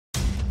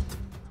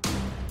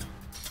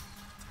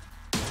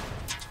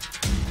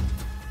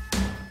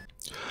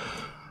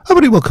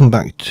Everybody, welcome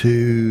back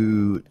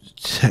to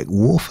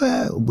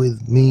TekWarfare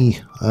with me,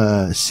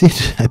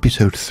 Sid,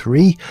 episode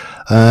 3.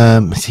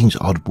 It seems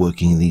odd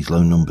working in these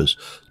low numbers,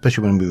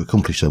 especially when we've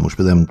accomplished so much,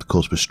 but then, of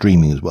course, we're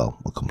streaming as well.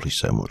 Accomplished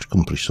so much,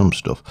 accomplished some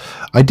stuff.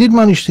 I did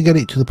manage to get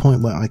it to the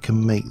point where I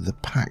can make the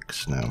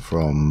packs now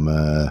from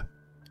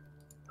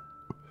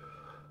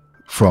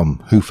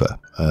Hoofer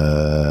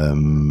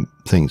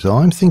things. So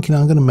I'm thinking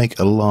I'm going to make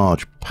a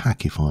large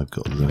pack if I've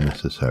got the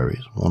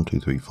necessaries. 1, 2,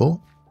 3,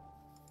 4.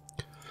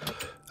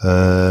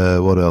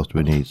 What else do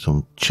we need?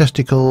 Some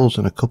chesticles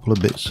and a couple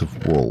of bits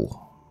of wool.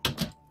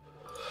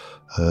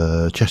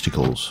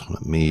 Chesticles.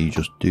 Let me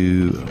just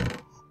do...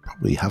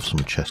 Probably have some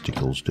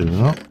chesticles, do I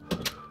not?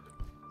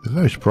 I'm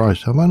very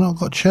surprised. Have I not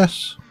got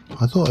chests?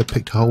 I thought I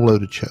picked a whole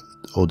load of chests.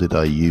 Or did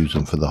I use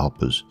them for the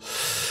hoppers?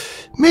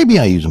 Maybe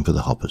I use them for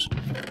the hoppers.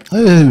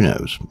 Who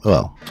knows?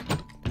 Well,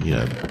 you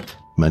know,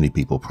 many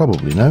people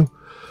probably know.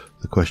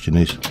 The question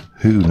is,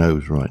 who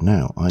knows right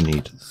now? I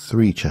need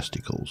 3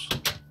 chesticles.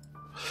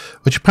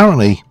 Which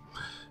apparently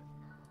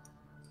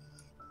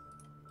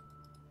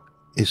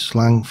is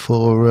slang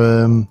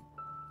for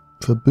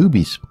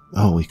boobies.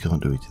 Oh, we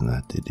can't do it in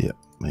that, did you?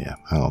 Yeah,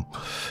 hang on.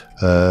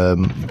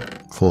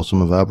 For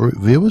some of our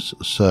viewers,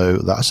 so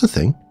that's a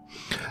thing.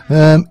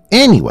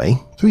 Anyway,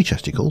 3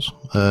 chesticles.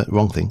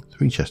 Wrong thing.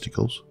 3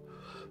 chesticles.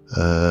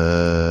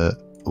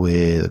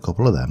 With a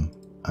couple of them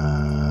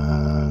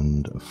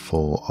and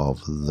 4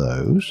 of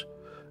those.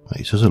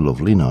 Makes us a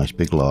lovely, nice,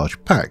 big,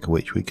 large pack,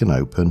 which we can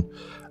open.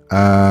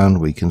 And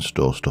we can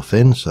store stuff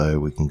in, so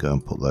we can go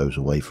and put those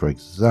away. For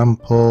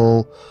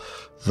example,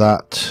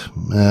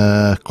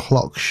 that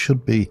clock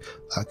should be,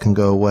 that can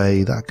go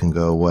away, that can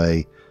go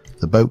away,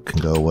 the boat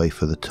can go away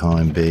for the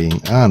time being,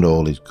 and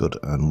all is good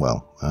and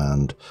well.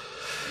 And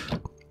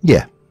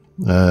yeah,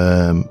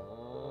 oh,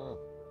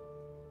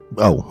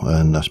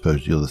 and I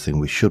suppose the other thing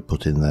we should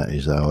put in there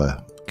is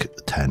our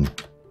 10.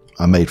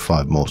 I made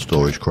 5 more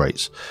storage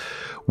crates.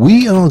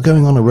 We are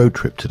going on a road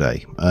trip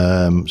today,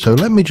 so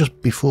let me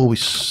just, before we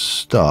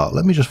start,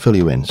 let me just fill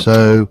you in.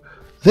 So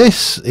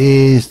this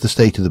is the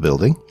state of the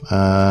building.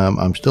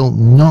 I'm still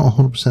not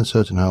 100%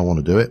 certain how I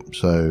want to do it,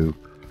 so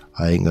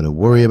I ain't going to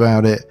worry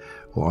about it.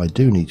 What I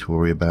do need to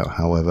worry about,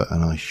 however,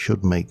 and I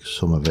should make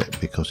some of it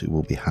because it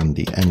will be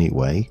handy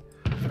anyway,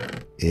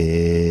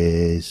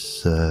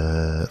 is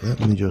let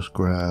me just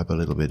grab a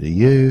little bit of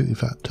you. In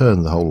fact,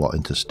 turn the whole lot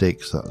into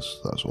sticks.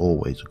 That's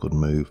always a good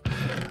move.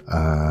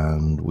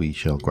 And we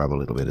shall grab a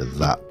little bit of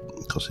that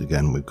because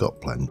again we've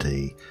got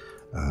plenty.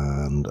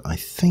 And I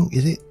think,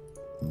 is it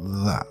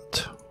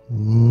that?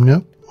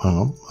 Nope, hang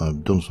on,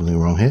 I've done something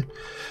wrong here.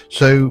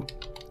 So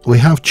we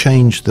have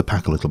changed the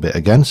pack a little bit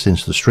again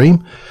since the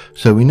stream,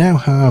 so we now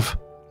have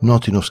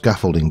not enough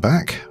scaffolding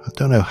back. I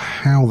don't know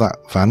how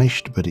that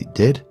vanished, but it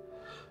did.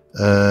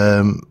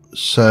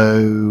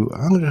 So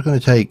I'm just going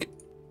to take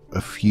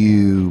a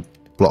few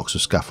blocks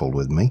of scaffold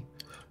with me.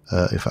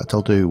 In fact,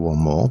 I'll do one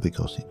more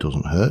because it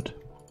doesn't hurt.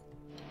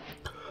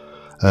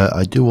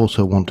 I do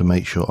also want to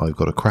make sure I've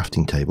got a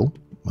crafting table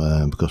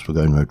because we're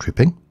going road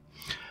tripping,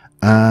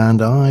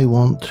 and I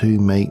want to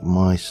make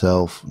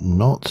myself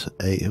not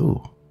a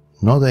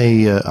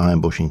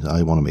iron bushing.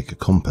 I want to make a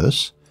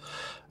compass,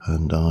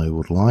 and I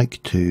would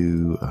like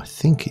to, I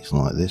think it's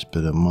like this,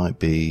 but it might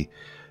be.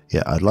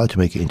 Yeah, I'd like to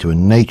make it into a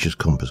nature's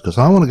compass because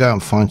I want to go out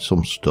and find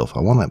some stuff. I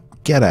want to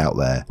get out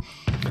there.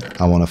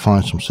 I want to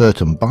find some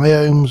certain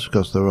biomes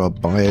because there are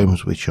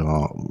biomes which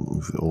are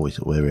always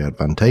very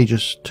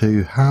advantageous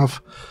to have.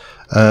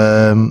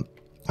 And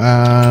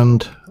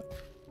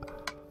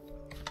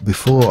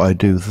before I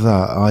do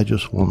that, I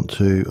just want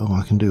to... Oh,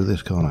 I can do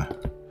this, can't I?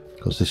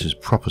 Because this is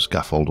proper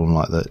scaffold,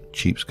 unlike the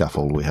cheap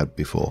scaffold we had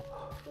before.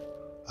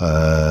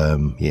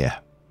 Yeah.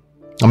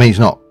 I mean, it's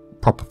not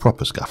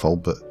proper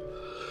scaffold, but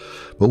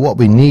what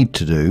we need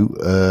to do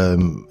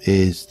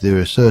is there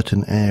are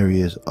certain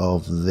areas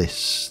of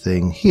this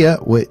thing here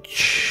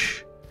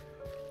which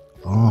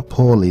are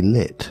poorly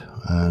lit,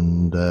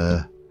 and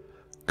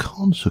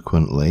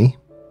consequently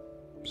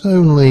it's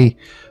only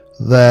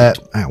there,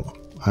 ow,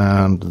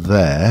 and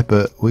there,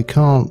 but we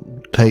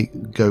can't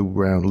go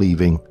round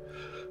leaving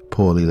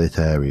poorly lit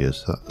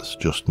areas. That's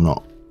just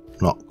not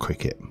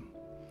cricket.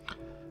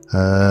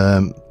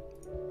 Now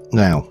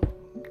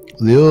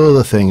the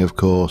other thing, of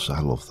course, I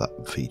love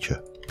that feature.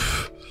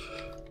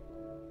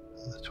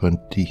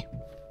 20.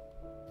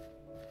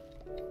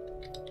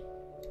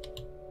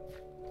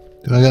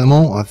 Did I get them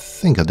all? I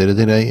think I did.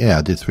 Yeah,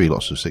 I did 3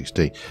 lots of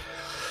 60.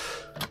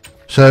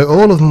 So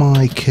all of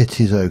my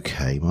kit is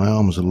okay. My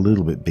arm's a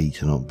little bit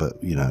beaten up,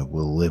 but you know,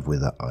 we'll live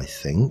with that, I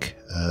think.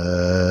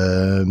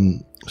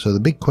 So the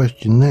big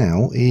question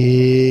now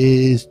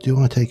is, do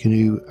I take a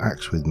new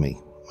axe with me?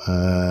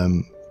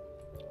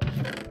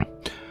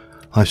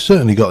 I've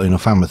certainly got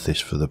enough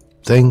amethyst for the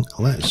thing.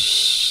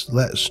 Let's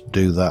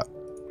do that,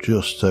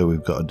 just so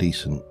we've got a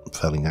decent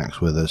felling axe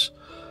with us.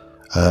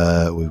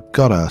 We've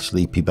got our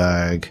sleepy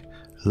bag.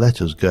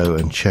 Let us go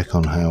and check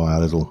on how our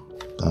little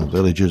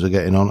villagers are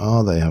getting on.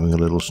 Are they having a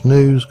little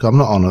snooze? I'm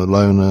not on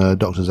alone.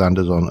 Dr.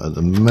 Xander's on at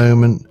the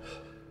moment.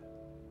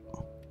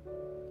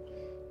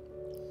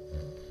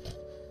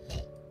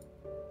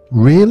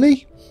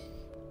 Really?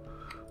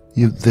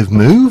 They've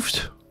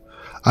moved?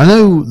 I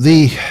know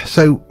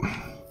so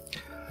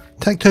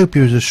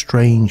Tektopia is a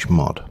strange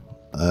mod.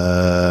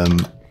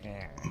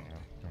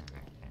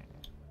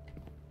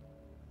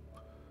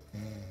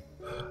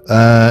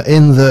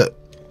 In that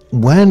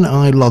when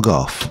I log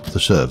off the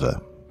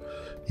server,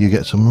 you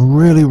get some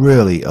really,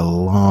 really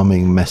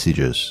alarming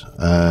messages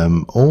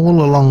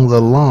all along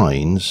the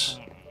lines.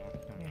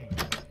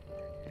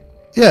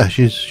 Yeah,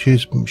 she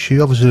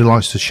obviously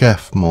likes the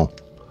chef more.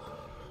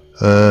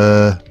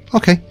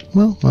 Okay,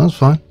 well that's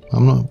fine.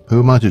 I'm not. Who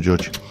am I to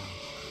judge?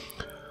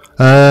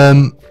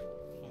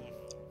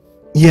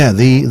 Yeah,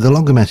 the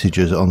logger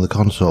messages on the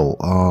console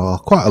are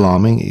quite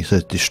alarming. It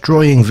says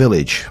destroying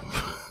village.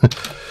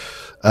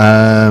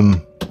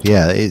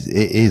 Yeah, it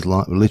is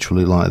like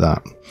literally like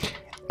that.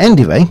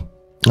 Anyway,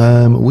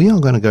 we are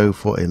going to go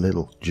for a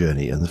little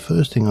journey, and the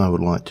first thing I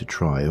would like to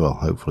try, well,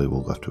 hopefully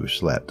we'll go after we've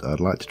slept. I'd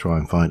like to try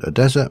and find a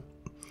desert,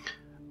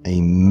 a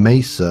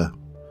mesa,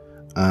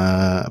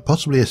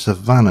 possibly a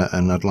savanna,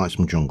 and I'd like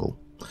some jungle.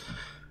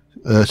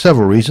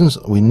 Several reasons.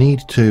 We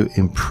need to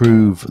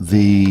improve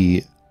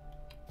the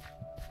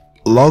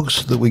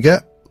logs that we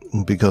get,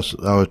 because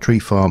our tree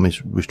farm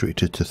is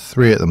restricted to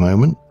 3 at the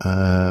moment.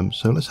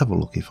 So let's have a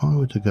look. If I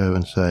were to go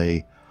and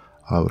say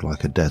I would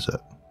like a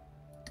desert,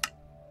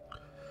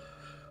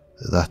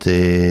 that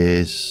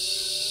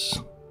is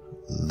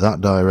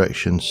that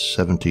direction,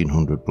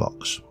 1700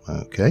 blocks.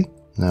 Okay,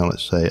 now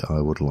let's say I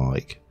would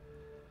like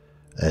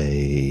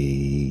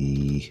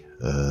a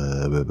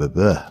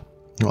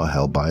not a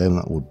hell biome,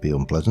 that would be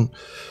unpleasant.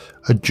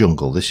 A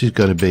jungle. This is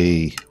going to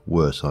be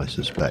worse, I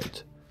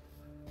suspect.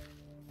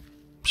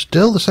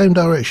 Still the same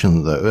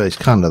direction though, it's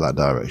kind of that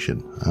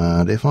direction.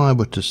 And if I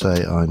were to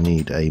say I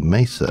need a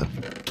mesa,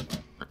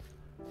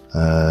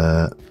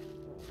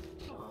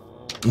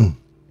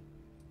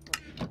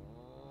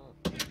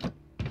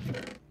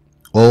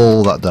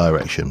 all that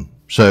direction.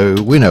 So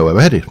we know where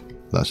we're headed.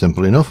 That's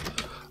simple enough.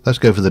 Let's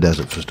go for the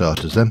desert for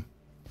starters then.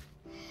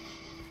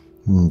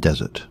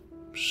 Desert.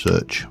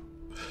 Search.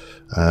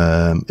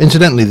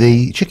 Incidentally,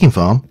 the chicken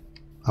farm,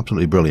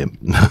 absolutely brilliant.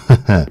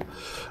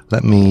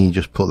 Let me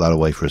just put that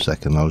away for a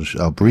second.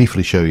 I'll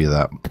briefly show you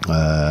that.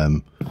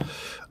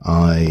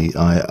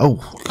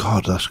 Oh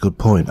God, that's a good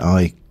point.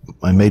 I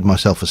made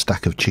myself a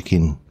stack of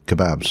chicken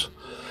kebabs,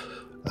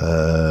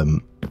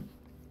 and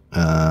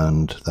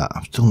that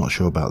I'm still not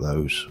sure about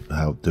those.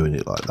 How doing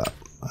it like that?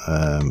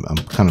 I'm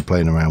kind of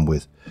playing around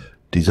with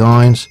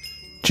designs.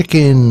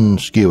 Chicken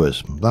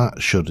skewers.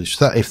 That should.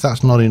 If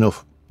that's not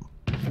enough.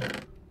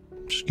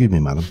 Excuse me,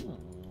 madam.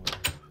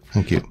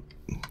 Thank you.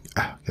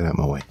 Get out of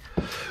my way.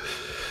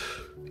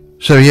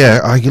 So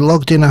yeah, I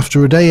logged in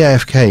after a day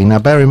AFK. Now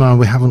bear in mind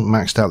we haven't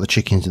maxed out the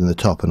chickens in the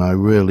top, and I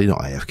really, not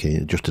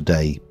AFK, just a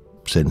day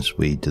since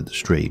we did the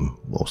stream,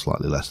 or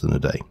slightly less than a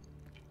day.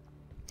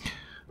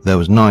 There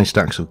was 9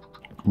 stacks of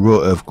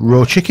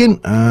raw chicken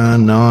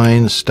and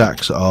 9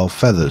 stacks of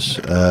feathers.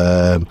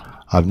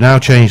 I've now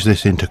changed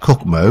this into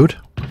cook mode.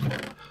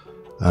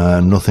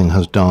 Nothing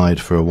has died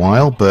for a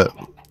while, but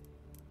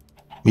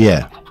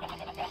yeah.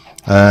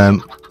 I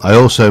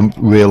also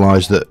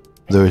realised that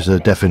there is a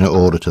definite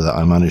order to that.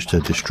 I managed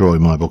to destroy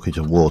my bucket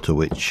of water,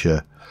 which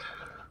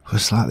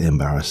was slightly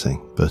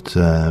embarrassing. But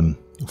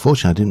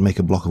unfortunately, I didn't make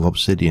a block of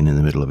obsidian in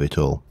the middle of it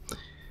all.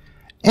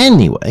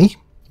 Anyway,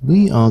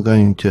 we are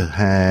going to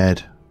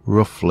head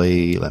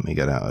roughly... Let me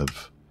get out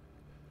of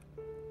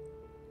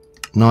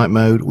night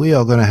mode. We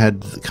are going to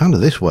head kind of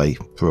this way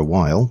for a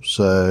while.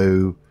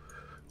 So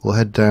we'll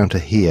head down to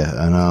here,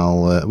 and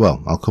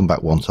I'll come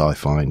back once I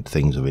find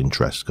things of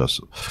interest, because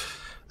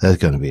there's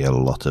going to be a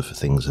lot of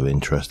things of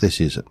interest. This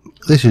is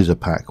a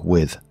pack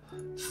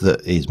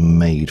that is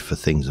made for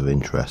things of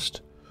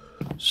interest.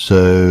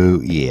 So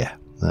yeah,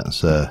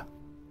 that's a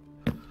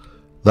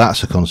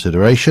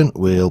consideration.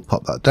 We'll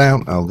pop that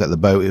down. I'll get the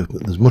boat.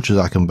 As much as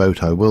I can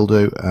boat, I will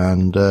do,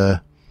 and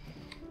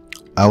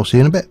I'll see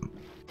you in a bit.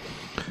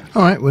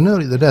 Alright, we're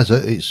nearly at the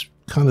desert. It's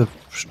kind of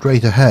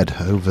straight ahead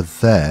over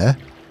there.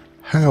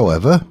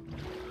 However,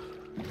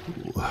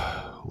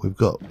 we've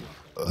got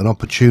an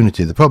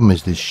opportunity. The problem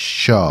is there's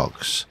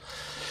sharks.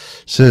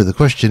 So the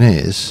question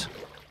is,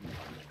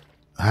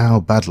 how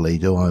badly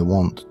do I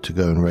want to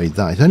go and raid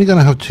that? It's only going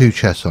to have 2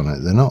 chests on it.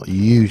 They're not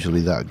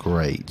usually that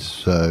great,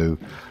 so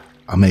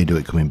I may do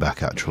it coming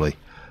back actually.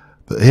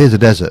 But here's a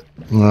desert.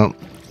 Well,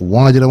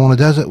 why did I want a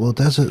desert? Well,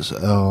 deserts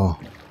are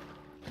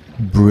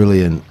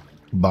brilliant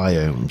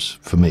biomes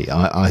for me.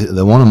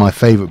 They're one of my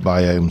favourite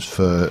biomes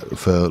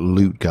for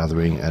loot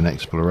gathering and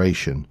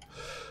exploration,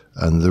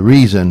 and the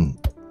reason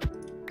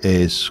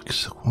is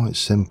quite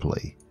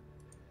simply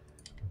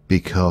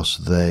because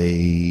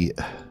they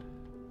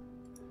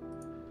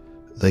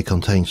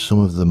contain some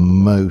of the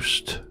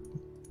most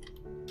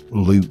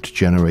loot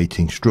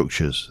generating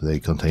structures. They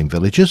contain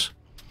villages,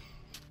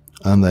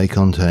 and they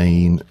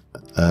contain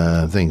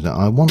things. Now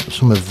I want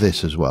some of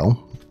this as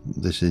well.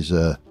 This is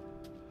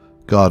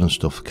garden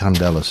stuff,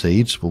 candela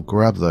seeds. We'll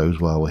grab those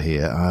while we're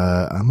here.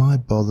 Am I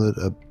bothered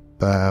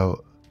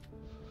about...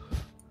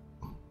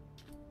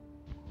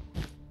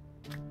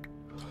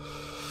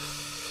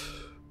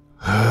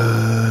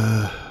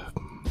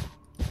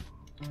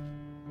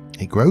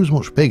 It grows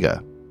much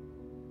bigger.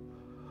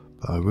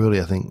 But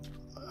I think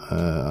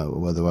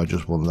whether I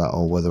just want that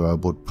or whether I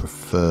would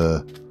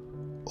prefer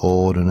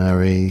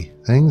ordinary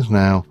things.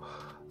 Now,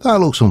 that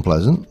looks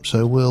unpleasant,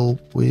 so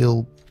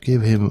we'll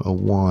give him a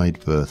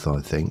wide berth, I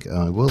think.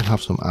 I will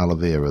have some aloe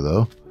vera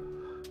though,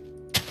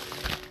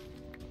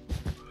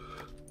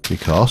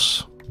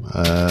 because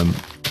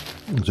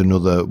there's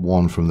another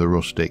one from the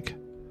rustic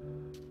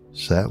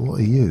set.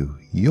 What are you?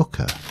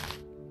 Yucca.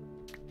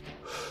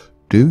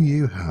 Do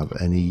you have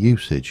any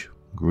usage?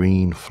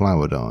 Green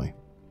flower dye.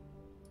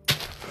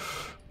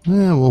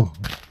 Yeah, we'll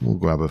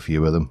grab a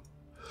few of them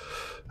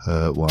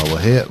while we're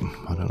here.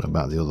 I don't know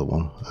about the other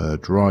one.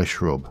 Dry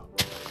shrub.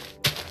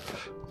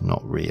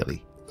 Not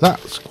really.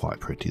 That's quite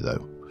pretty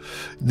though.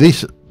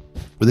 This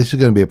is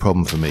going to be a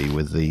problem for me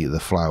with the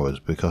flowers,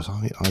 because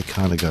I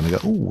kind of going to go,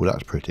 oh,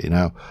 that's pretty.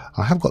 Now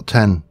I have got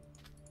 10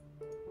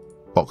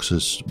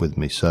 boxes with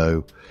me,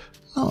 so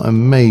not a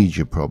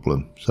major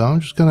problem. So I'm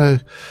just going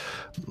to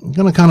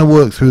kind of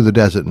work through the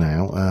desert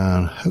now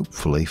and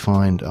hopefully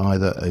find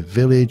either a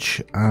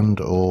village and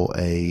or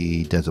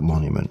a desert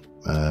monument.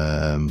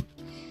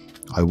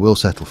 I will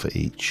settle for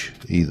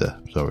either.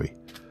 Sorry.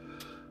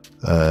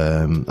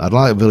 I'd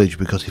like a village,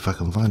 because if I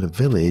can find a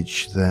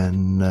village,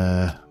 then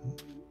I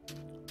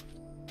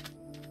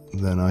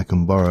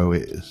can borrow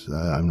it.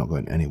 I'm not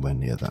going anywhere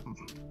near that.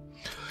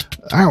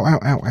 Ow, ow,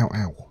 ow, ow,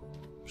 ow.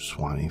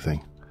 Swiney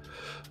thing.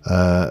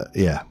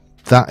 Yeah,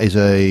 that is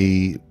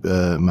a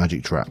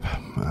magic trap,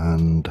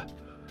 and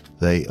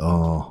they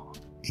are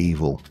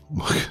evil.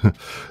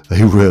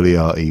 They really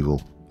are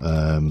evil.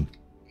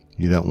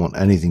 You don't want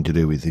anything to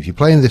do with, if you're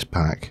playing this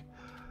pack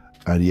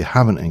and you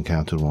haven't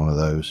encountered one of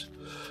those,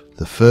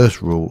 the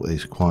first rule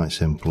is quite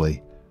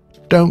simply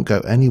don't go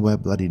anywhere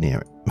bloody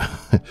near it.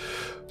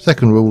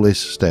 Second rule is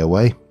stay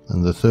away,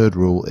 and the third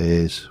rule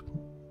is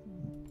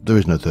there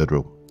is no third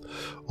rule.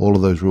 All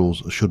of those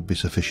rules should be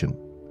sufficient.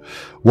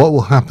 What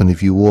will happen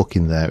if you walk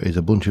in there is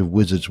a bunch of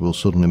wizards will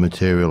suddenly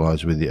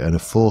materialize with you, and a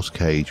force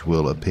cage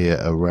will appear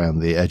around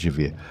the edge of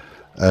you,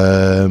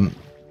 and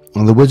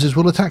the wizards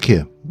will attack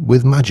you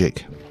with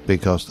magic,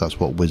 because that's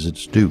what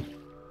wizards do.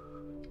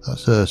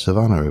 That's a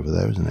savannah over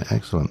there, isn't it?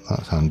 Excellent,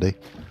 that's handy.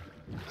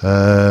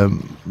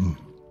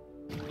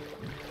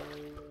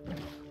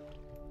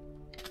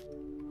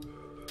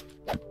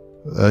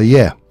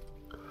 Yeah,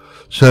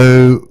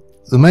 so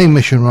the main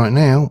mission right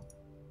now,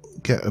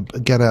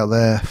 get out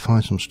there,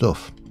 find some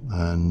stuff,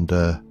 and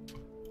I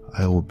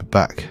will be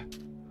back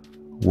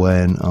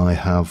when I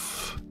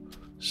have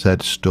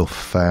said stuff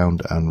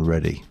found and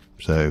ready.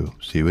 So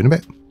see you in a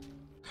bit.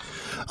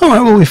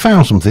 Alright, well, we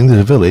found something.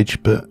 There's a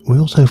village, but we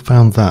also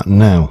found that.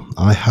 Now,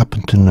 I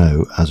happen to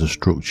know as a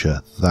structure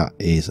that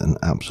is an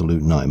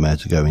absolute nightmare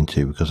to go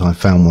into, because I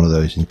found one of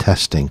those in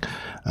testing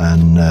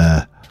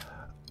and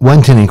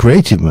went in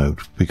creative mode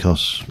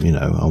because, you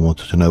know, I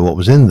wanted to know what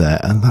was in there,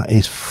 and that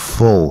is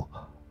full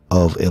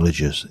of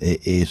illagers.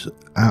 It is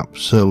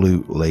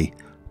absolutely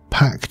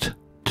packed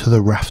to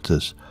the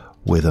rafters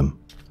with them.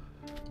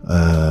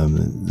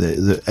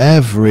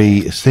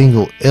 Every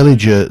single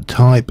illager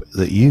type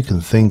that you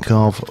can think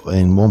of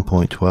in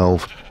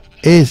 1.12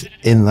 is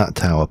in that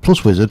tower,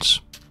 plus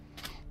wizards.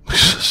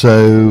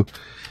 So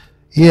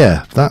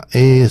yeah, that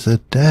is a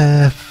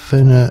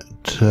definite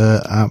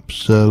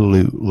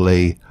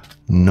absolutely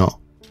not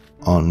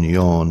on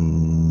your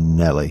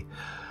Nelly.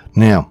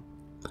 Now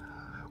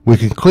we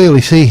can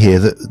clearly see here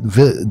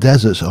that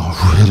deserts are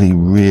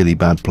really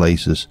bad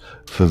places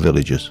for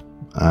villagers.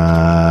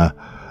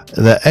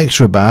 They're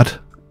extra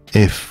bad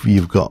if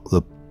you've got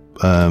the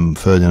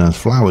Ferdinand's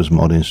Flowers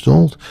mod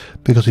installed,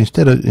 because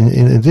instead of,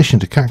 in addition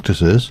to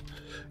cactuses,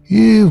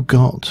 you've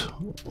got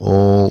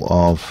all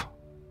of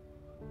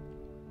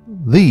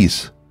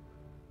these.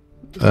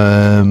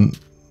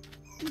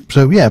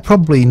 So yeah,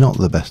 probably not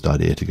the best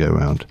idea to go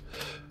around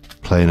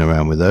playing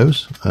around with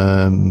those.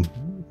 You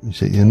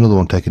see another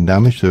one taking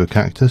damage through a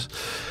cactus.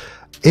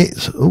 And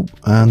is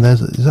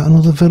that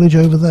another village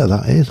over there?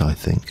 That is, I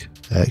think.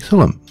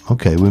 Excellent.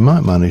 Okay, we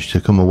might manage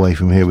to come away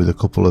from here with a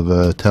couple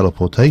of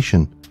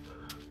teleportation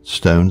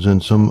stones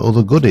and some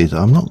other goodies.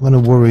 I'm not going to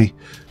worry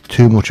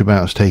too much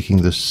about us taking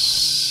the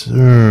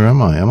I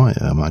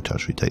might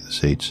actually take the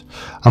seeds.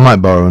 I might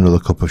borrow another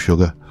cup of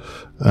sugar.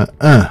 Come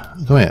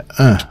here.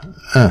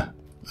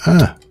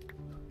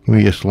 Give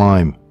me your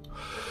slime.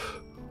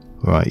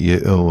 Right,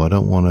 you. Oh, I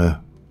don't want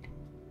to.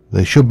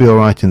 They should be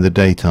alright in the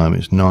daytime.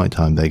 It's night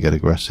time they get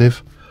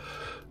aggressive.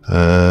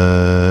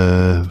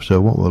 So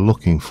what we're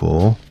looking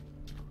for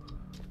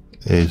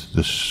is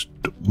the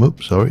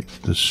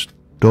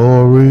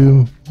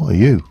storeroom. What are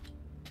you?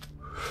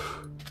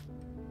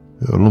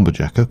 You're a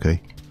lumberjack,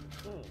 okay.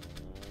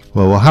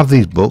 Well, we'll have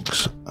these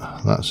books,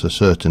 that's a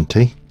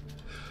certainty,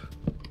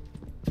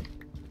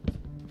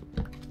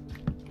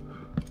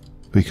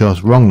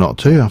 because wrong not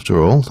to,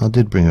 after all. I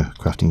did bring a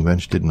crafting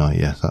bench, didn't I?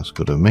 Yes, that's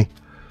good of me.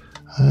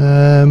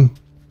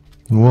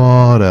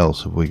 What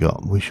else have we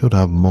got? We should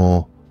have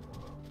more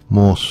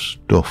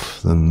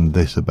stuff than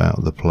this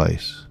about the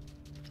place.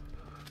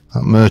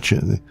 That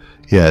merchant,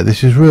 Yeah,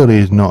 this is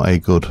really not a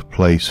good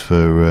place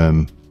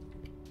for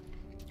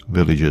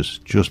villagers,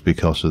 just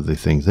because of the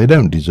things. They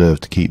don't deserve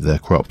to keep their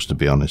crops, to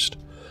be honest.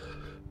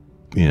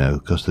 You know,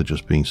 because they're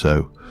just being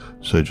so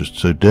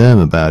dumb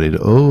about it.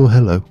 Oh,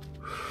 hello.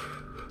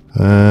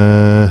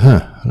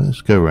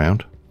 Let's go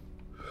around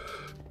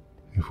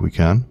if we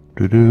can.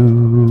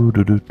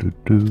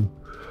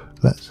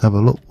 Let's have a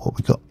look what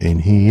we got in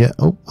here.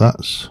 Oh,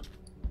 that's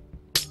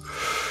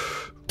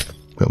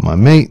got my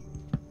meat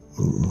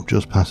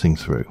just passing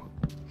through.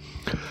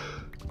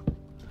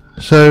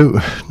 So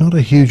not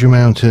a huge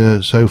amount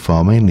so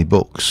far, mainly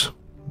books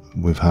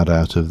we've had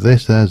out of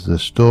this. There's the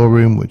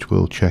storeroom, which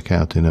we'll check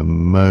out in a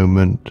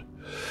moment,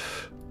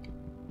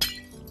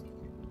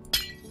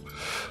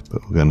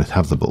 but we're going to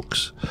have the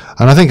books,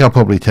 and I think I'll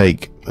probably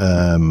take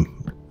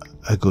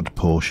a good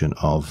portion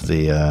of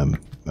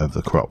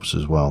the crops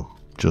as well,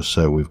 just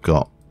so we've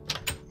got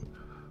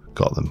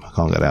them. I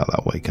can't get out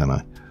that way, can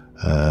I?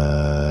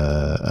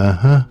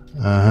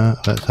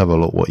 Let's have a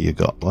look what you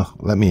got. Well,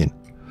 let me in.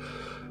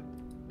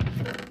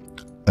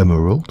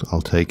 Emerald,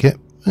 I'll take it.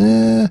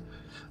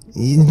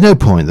 No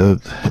point though.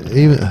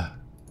 Even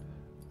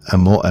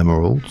and more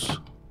emeralds,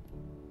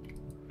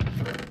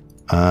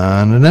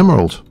 and an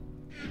emerald.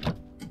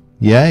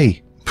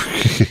 Yay!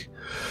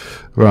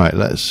 Right,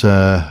 let's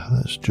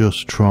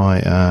just try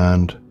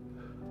and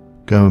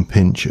go and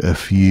pinch a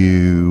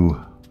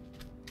few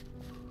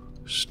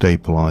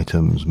staple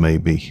items,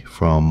 maybe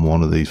from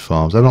one of these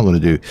farms. I'm not going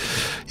to do.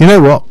 You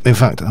know what? In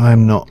fact,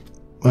 I'm not.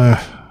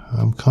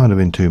 I'm kind of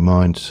in two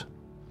minds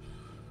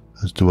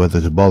as to whether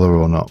to bother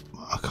or not.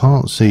 I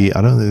can't see.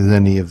 I don't think there's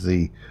any of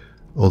the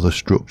other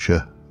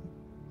structure.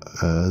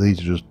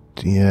 These are just.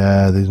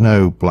 Yeah, there's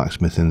no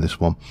blacksmith in this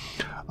one.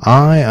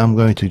 I am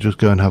going to just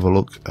go and have a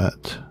look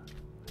at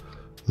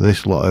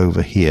this lot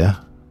over here.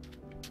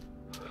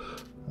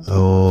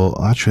 Or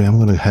actually, I'm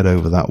going to head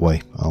over that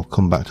way. I'll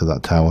come back to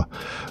that tower.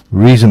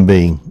 Reason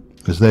being,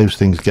 because those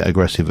things get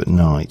aggressive at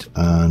night,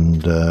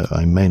 and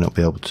I may not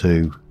be able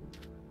to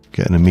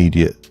get an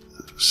immediate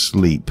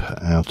sleep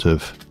out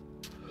of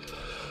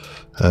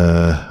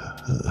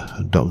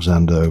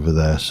Doxander over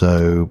there.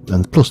 So,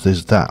 and plus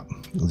there's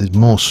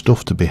more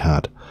stuff to be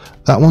had.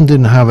 That one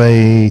didn't have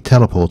a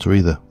teleporter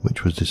either,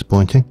 which was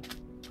disappointing.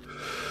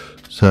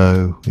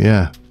 So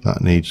yeah,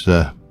 that needs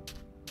a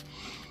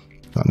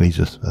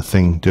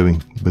thing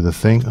doing with a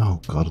thing.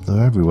 Oh god,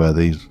 they're everywhere,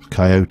 these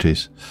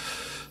coyotes.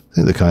 I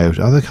think the coyotes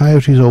are the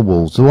coyotes or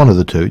wolves. They're one of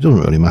the two. It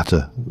doesn't really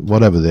matter,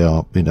 whatever they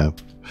are. You know,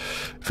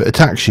 if it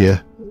attacks you,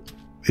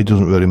 it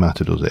doesn't really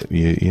matter, does it?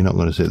 You're not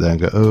going to sit there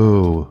and go,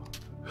 oh,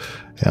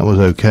 that was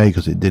okay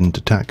because it didn't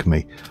attack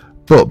me.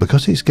 But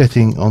because it's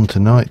getting on to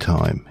night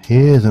time,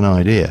 here's an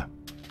idea.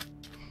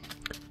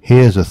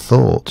 Here's a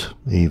thought,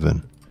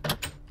 even.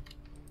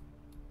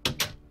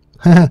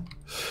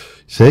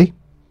 See?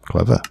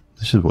 Clever.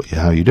 This is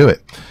how you do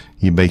it.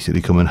 You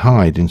basically come and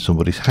hide in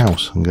somebody's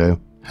house and go,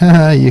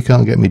 haha, you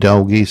can't get me,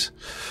 doggies.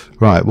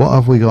 Right, what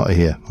have we got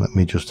here? Let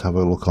me just have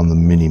a look on the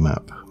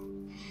mini-map.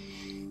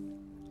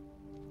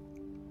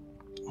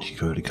 You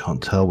really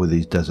can't tell with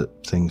these desert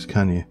things,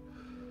 can you?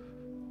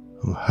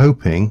 I'm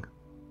hoping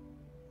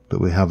that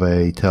we have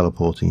a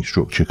teleporting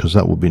structure, because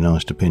that would be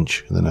nice to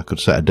pinch. And then I could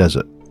set a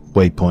desert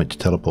waypoint to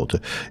teleport to.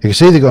 You can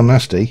see they've gone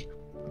nasty.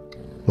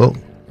 Well,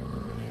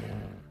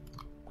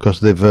 because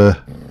they've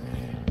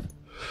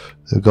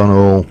gone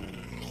all,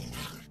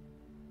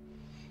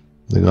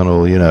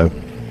 you know,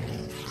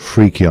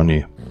 freaky on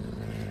you.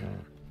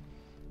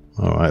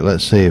 All right,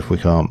 let's see if we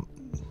can't.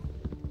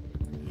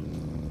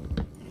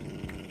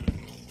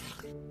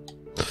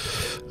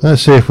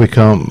 Let's see if we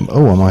can't.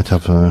 Oh, I might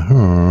have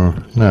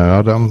a. No,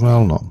 I don't.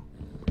 I'll not.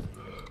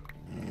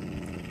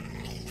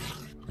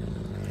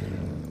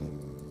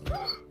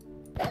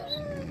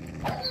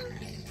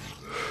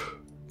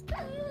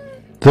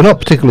 They're not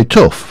particularly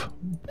tough,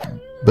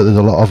 but there's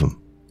a lot of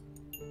them.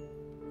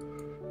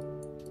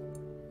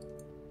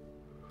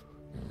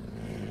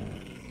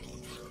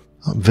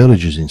 That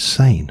village is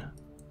insane.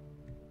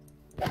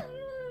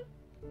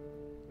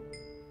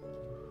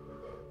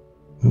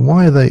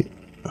 Why are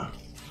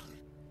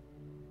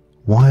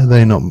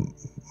they not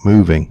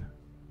moving?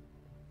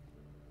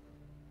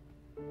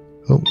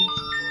 Oh.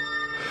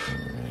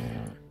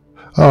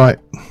 All right.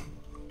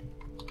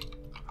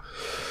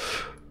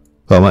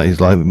 Well,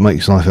 that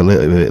makes life a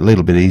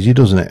little bit easier,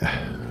 doesn't it?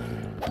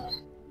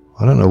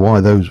 I don't know why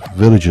those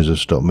villagers have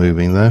stopped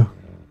moving, though.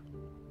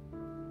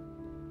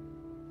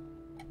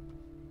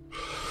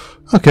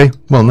 Okay,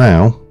 well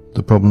now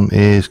the problem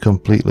is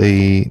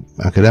completely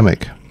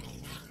academic,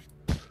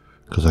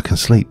 because I can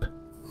sleep.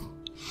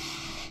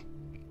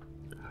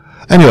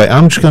 Anyway,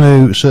 I'm just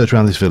going to search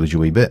around this village a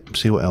wee bit,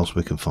 see what else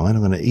we can find.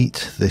 I'm going to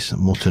eat this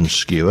mutton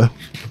skewer.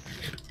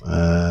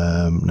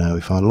 Now,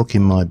 if I look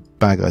in my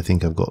bag, I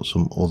think I've got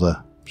some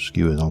other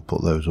skewers. I'll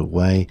put those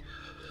away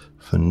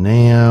for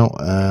now.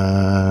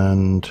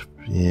 And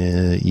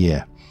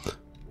yeah.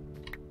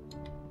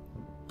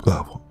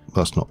 Well,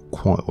 that's not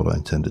quite what I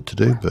intended to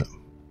do, but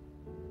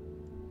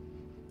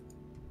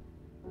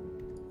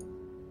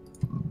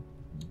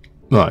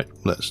Right,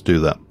 let's do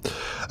that.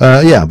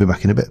 Yeah, I'll be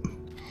back in a bit.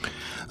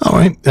 All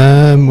right,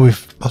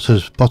 we've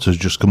Potter's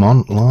just come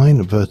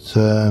online, but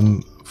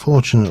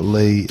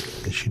fortunately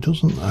she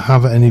doesn't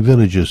have any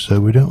villagers, so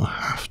we don't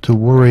have to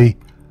worry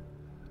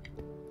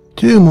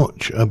too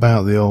much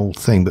about the old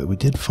thing. But we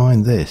did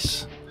find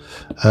this.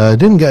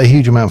 Didn't get a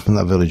huge amount from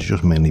that village,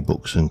 just mainly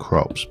books and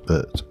crops.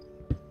 But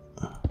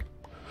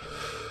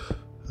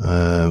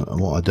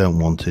what I don't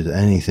want is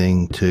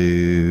anything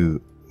to.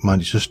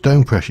 Mind, it's a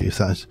stone pressure. If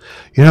that's,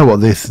 you know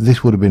what,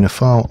 this would have been a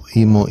far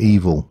more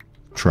evil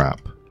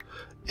trap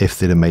if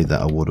they'd have made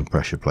that a wooden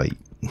pressure plate.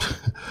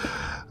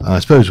 I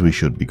suppose we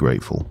should be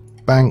grateful.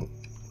 Bang,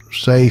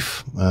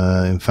 safe.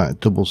 In fact,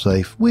 double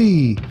safe.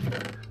 Whee!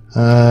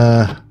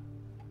 Nice.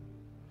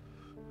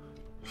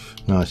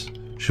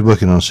 She's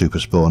working on a super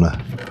spawner.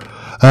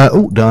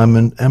 Oh,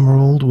 diamond,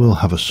 emerald. We'll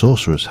have a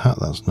sorcerer's hat.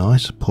 That's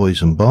nice. A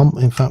poison bomb.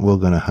 In fact, we're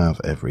going to have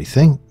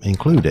everything,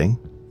 including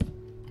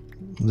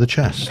the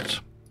chests.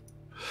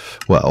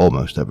 Well,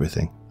 almost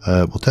everything.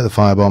 We'll take the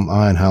firebomb,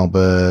 iron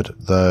halberd,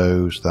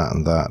 those, that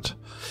and that.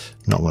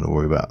 Not going to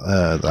worry about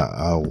that.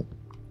 I'll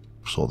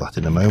sort that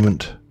in a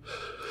moment.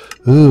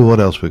 Ooh, what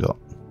else we got?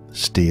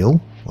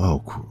 Steel.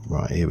 Oh,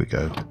 right, here we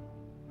go.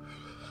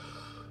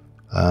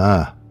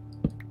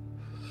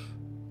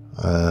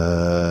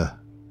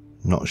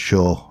 Not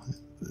sure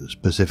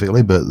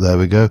specifically, but there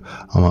we go.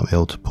 I might be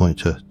able to point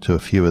to a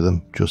few of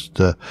them. Just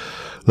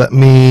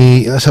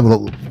let's have a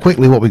look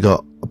quickly what we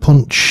got. A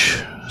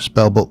punch,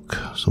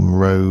 spellbook, some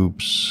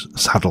robes,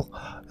 saddle.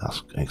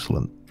 That's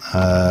excellent.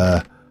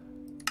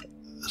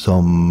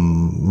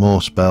 Some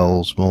more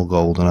spells, more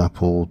golden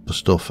apple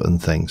stuff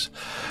and things.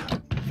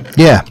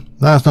 Yeah,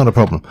 that's not a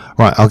problem.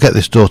 Right, I'll get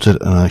this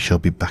sorted and I shall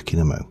be back in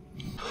a mo.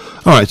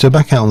 Alright, so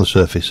back out on the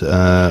surface.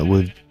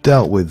 We've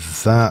dealt with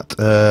that.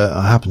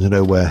 I happen to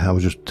know where. I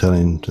was just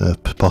telling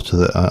Potter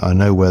that I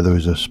know where there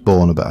is a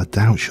spawner, but I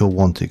doubt she'll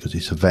want it because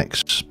it's a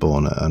Vex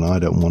spawner and I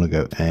don't want to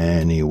go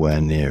anywhere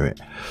near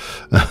it.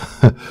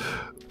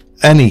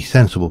 Any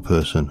sensible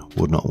person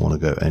would not want to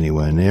go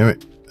anywhere near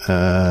it,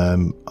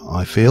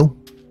 I feel.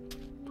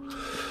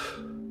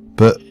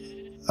 But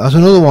that's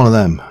another one of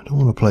them. I don't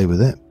want to play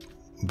with it.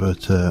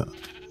 But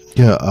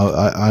yeah,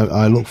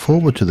 I look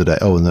forward to the day.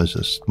 Oh, and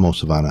there's more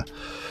savannah.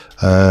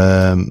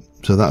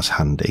 So that's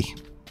handy.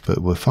 But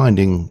we're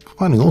finding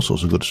all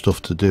sorts of good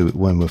stuff to do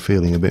when we're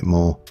feeling a bit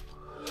more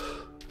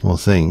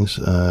things.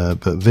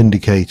 But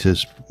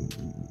vindicators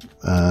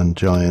and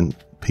giant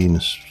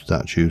penis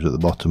statues at the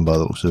bottom by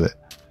the looks of it.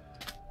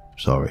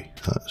 Sorry,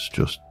 that's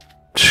just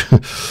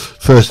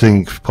first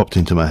thing popped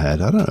into my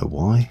head. I don't know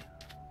why.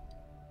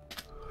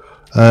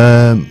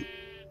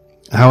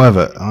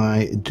 However,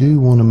 I do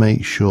want to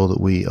make sure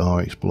that we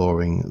are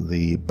exploring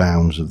the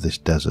bounds of this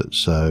desert,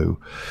 so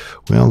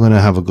we are going to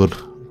have a good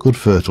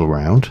fertile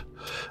round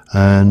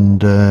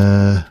and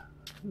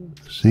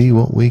see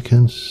what we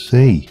can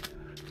see.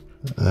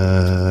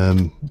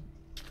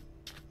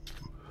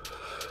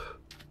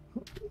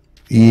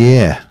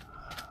 Yeah,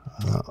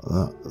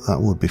 that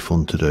would be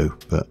fun to do,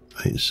 but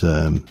it's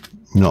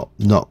not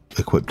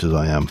equipped as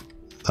I am.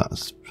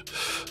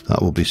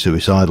 That will be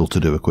suicidal to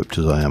do equipped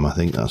as I am. I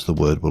think that's the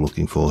word we're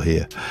looking for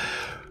here.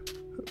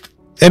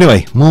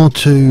 Anyway, more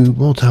to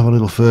have a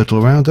little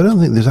fertile around. I don't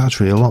think there's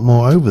actually a lot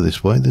more over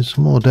this way. There's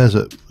some more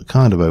desert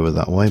kind of over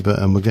that way, but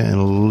we're getting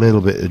a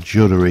little bit of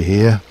juddery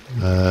here.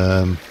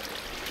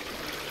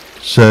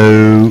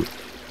 So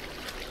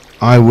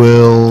I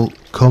will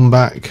come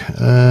back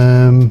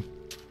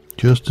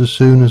just as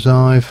soon as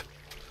I've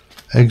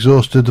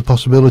exhausted the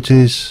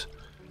possibilities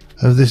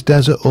of this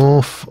desert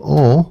or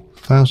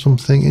found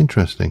something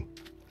interesting.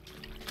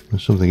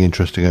 There's something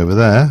interesting over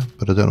there,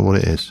 but I don't know what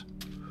it is.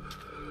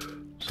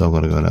 So I'm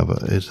going to go and have a...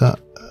 Is that...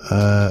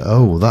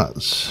 oh,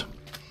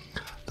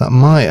 that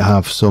might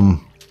have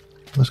some...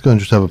 Let's go and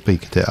just have a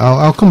peek at it.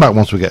 I'll come back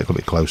once we get a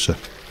bit closer.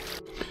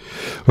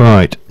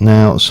 Right,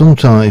 now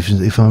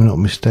sometimes, if I'm not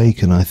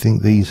mistaken, I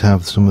think these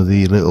have some of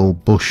the little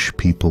bush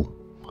people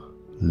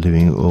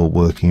living or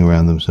working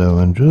around them. So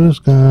I'm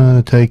just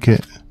going to take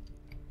it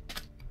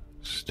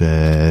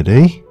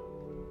steady.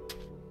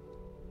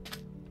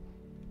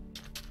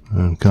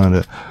 And kind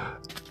of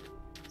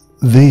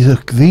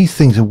these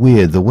things are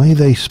weird. The way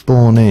they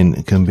spawn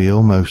in can be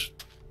almost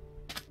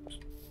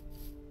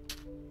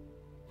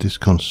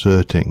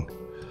disconcerting.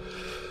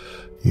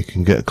 You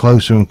can get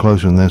closer and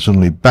closer and then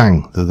suddenly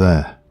bang, they're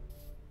there.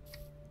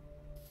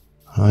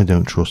 I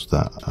don't trust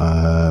that.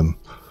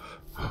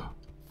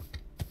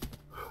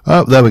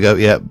 Oh, there we go.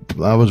 Yeah,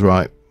 I was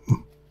right.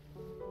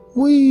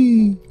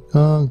 Whee!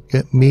 Can't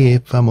get me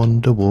if I'm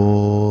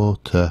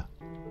underwater.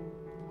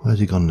 Where's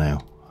he gone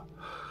now?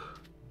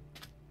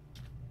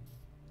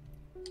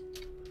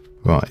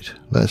 Right,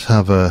 let's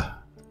have a...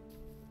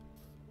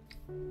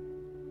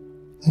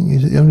 I think,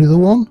 is it only the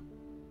one?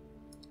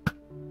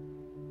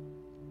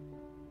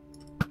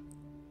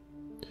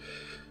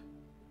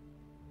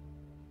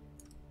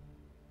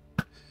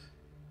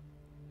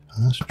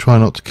 Let's try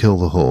not to kill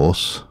the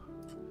horse.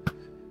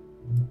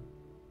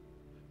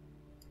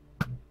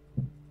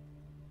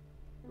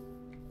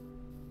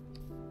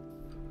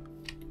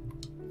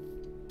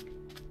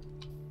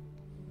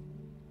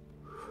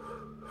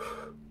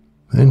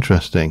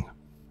 Interesting.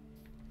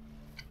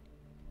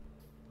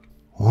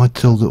 Why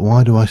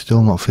do I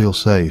still not feel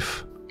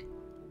safe?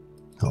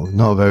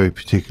 Not very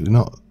particular.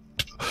 Not.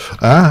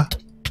 Ah!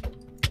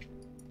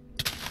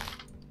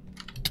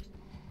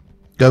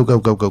 Go, go,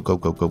 go, go, go,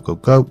 go, go, go,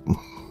 go.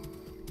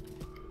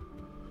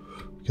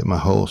 Get my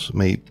horse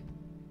meat.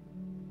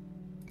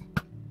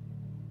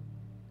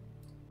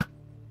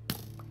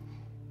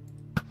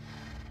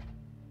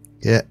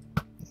 Yeah,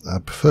 I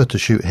prefer to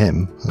shoot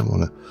him. I don't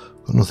want to.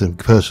 Got nothing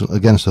personal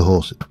against the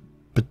horse,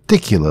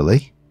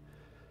 particularly.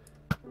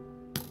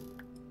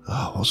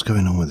 Oh, what's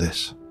going on with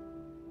this?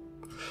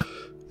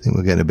 I think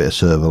we're getting a bit of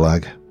server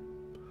lag.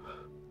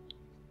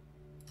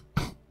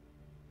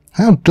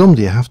 How dumb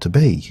do you have to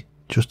be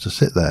just to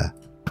sit there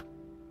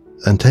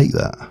and take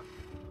that?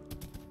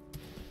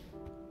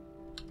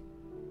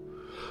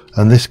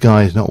 And this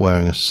guy is not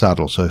wearing a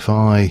saddle, so if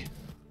I...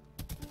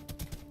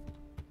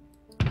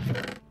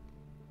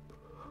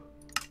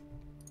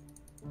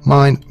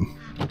 Mine.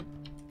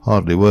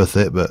 Hardly worth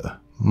it, but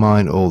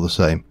mine all the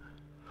same.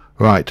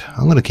 Right,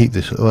 I'm going to keep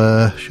this.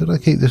 Should I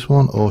keep this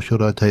one or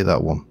should I take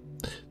that one?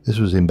 This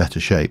was in better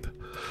shape.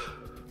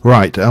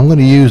 Right, I'm going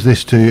to use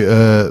this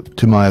to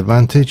my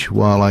advantage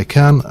while I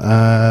can.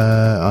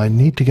 I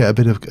need to get a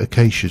bit of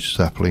acacia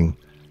sapling,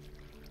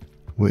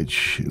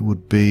 which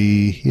would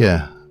be,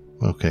 yeah,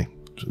 okay.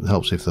 It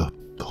helps if the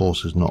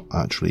horse is not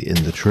actually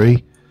in the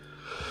tree.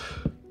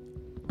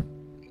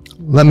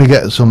 Let me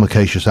get some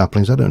acacia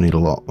saplings. I don't need a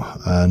lot,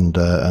 and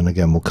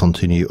again we'll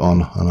continue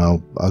on.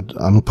 And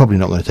I'm probably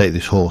not going to take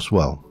this horse.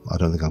 Well, I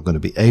don't think I'm going to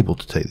be able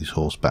to take this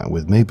horse back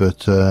with me,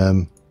 but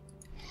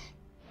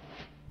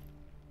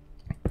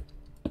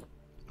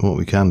what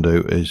we can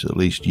do is at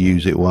least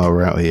use it while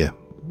we're out here.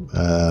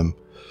 Kind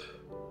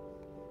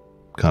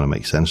of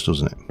makes sense,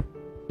 doesn't it?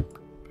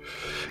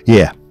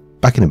 Yeah,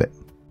 back in a bit.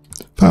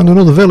 Found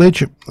another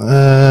village,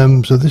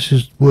 so this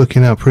is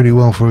working out pretty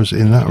well for us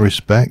in that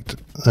respect.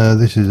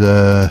 This is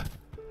a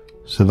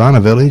savannah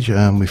village,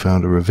 and we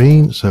found a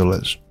ravine, so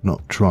let's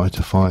not try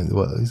to find...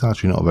 Well, it's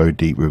actually not a very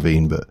deep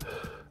ravine, but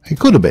it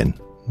could have been.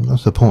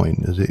 That's the point,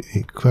 is it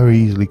very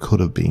easily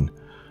could have been.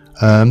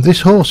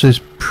 This horse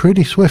is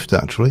pretty swift,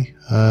 actually.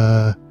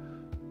 You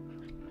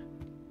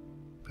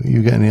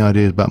get any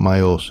ideas about my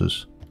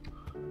horses?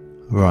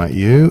 Right,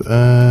 you.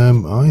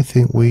 I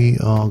think we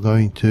are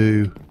going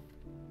to...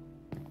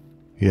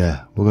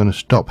 Yeah, we're going to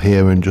stop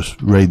here and just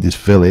raid this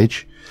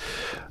village.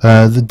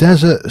 The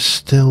desert is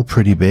still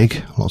pretty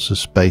big, lots of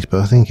space, but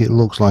I think it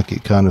looks like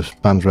it kind of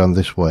spans around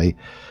this way.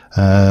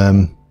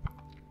 Yeah,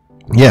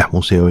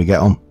 we'll see how we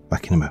get on.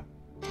 Back in a minute.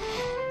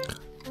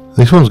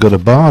 This one's got a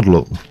bard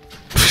look.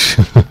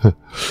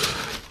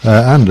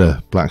 And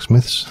a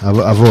blacksmith's.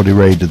 I've already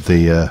raided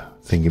the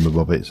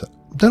thingy-mabobbits.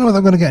 Don't know whether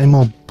I'm going to get any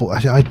more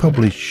books. I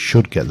probably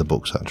should get the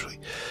books, actually.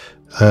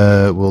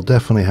 We'll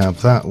definitely have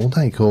that. We'll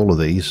take all of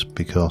these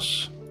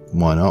because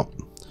why not?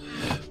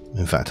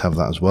 In fact, have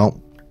that as well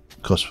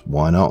because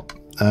why not?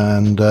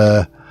 And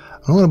I'm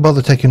not going to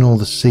bother taking all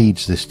the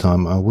seeds this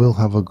time. I will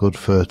have a good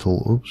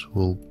fertile. Oops,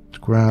 we'll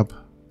grab.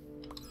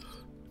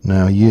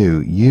 Now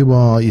you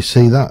are. You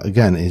see that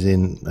again is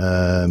in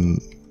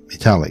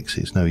italics.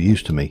 It's no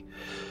use to me.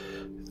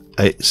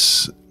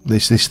 It's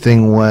this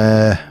thing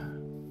where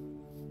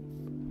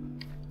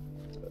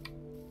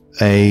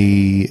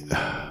a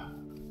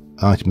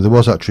item. There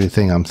was actually a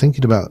thing. I'm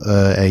thinking about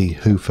a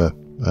hoofer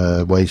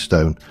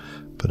waystone,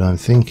 but I'm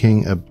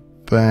thinking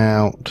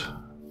about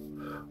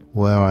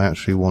where I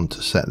actually want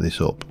to set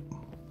this up.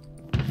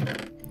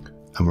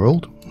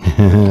 Emerald.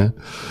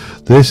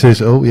 This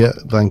is, oh yeah,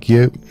 thank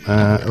you.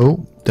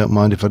 Oh, don't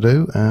mind if I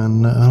do,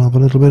 and I'll have a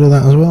little bit of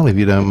that as well if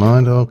you don't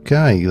mind.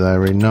 Okay,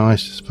 very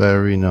nice,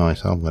 very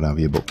nice. I'm going to have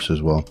your books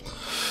as well.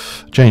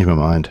 Change my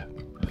mind.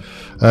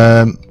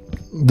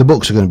 The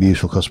books are going to be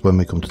useful because when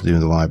we come to do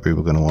the library,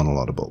 we're going to want a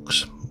lot of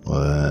books.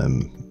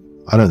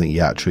 I don't think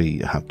you actually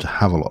have to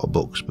have a lot of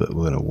books, but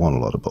we're going to want a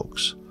lot of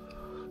books.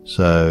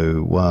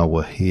 So while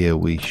we're here,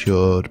 we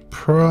should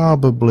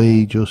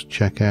probably just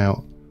check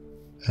out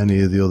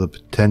any of the other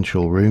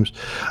potential rooms.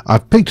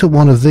 I've picked up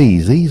one of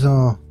these. These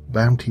are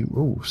bounty.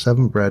 Oh,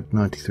 7 bread,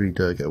 93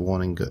 dirt, get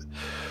 1 ingot.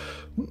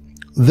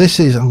 This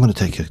is, I'm going to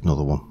take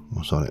another one.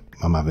 Oh, sorry,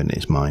 I'm having it.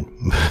 It's mine.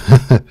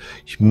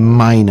 It's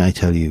mine, I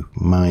tell you.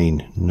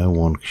 Mine. No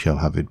one shall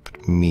have it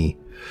but me.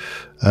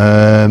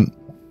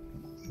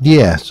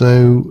 Yeah,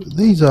 so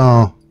these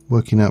are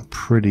working out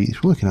pretty,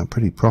 it's working out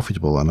pretty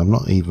profitable, and I've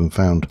not even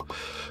found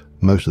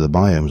most of the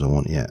biomes I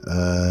want yet.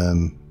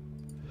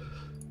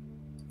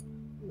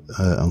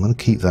 I'm going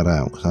to keep that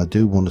out because I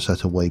do want to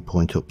set a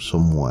waypoint up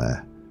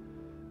somewhere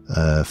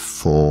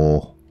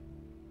for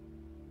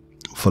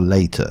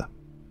later.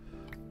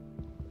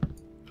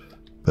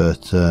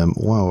 But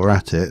while we're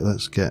at it,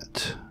 let's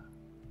get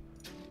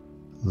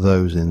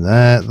those in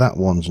there. That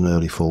one's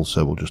nearly full,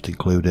 so we'll just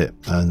include it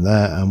and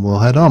there, and we'll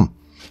head on.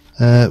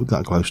 We've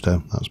got a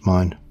glowstone, that's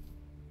mine.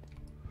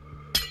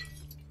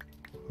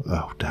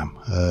 Oh damn.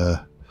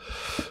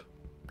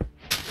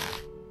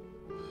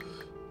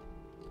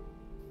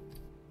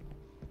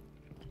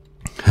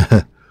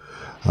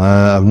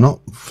 I've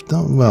not,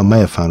 well, I may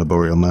have found a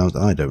burial mound,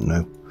 I don't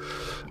know.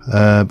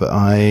 But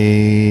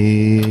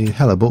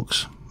hello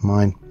books,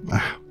 mine,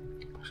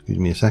 excuse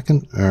me a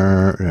second.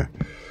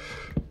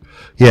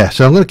 Yeah,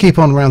 so I'm going to keep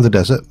on around the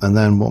desert, and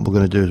then what we're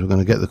going to do is we're going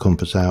to get the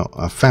compass out.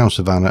 I've found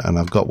Savannah, and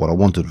I've got what I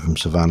wanted from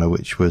Savannah,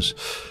 which was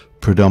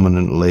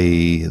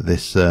predominantly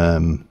this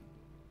thing.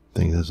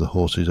 There's the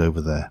horses over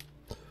there.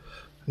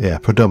 Yeah,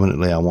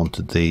 predominantly I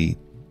wanted the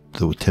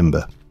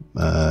timber.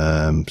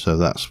 So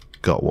that's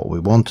got what we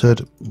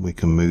wanted. We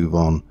can move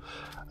on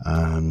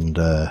and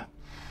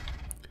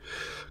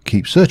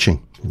keep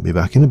searching. We'll be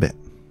back in a bit.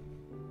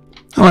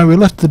 Alright, we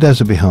left the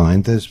desert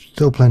behind. There's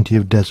still plenty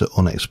of desert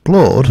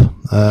unexplored,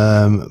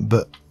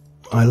 but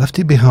I left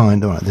it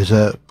behind. Alright, there's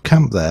a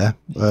camp there,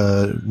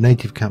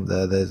 native camp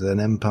there. There's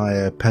an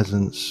Empire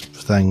peasants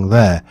thing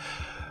there.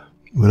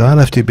 But I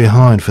left it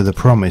behind for the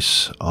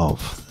promise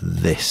of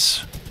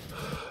this.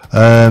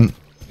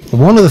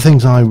 One of the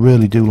things I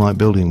really do like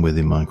building with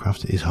in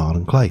Minecraft is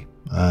hardened clay.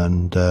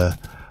 And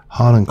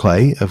hardened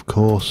clay, of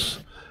course,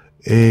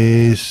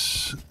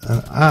 is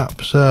an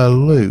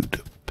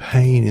absolute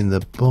pain in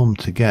the bum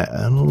to get,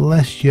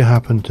 unless you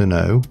happen to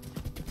know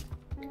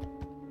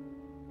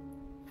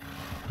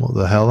what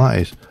the hell that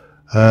is.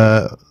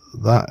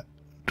 That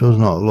does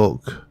not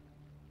look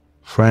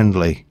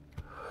friendly.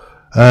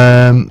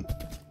 But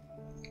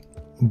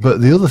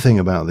the other thing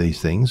about these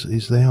things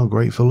is they are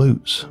great for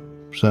loots.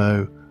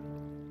 So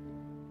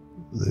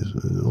there's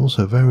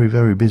also very,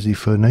 very busy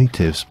for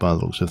natives by the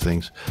looks of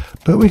things.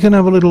 But we can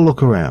have a little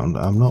look around.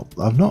 I've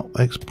not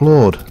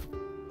explored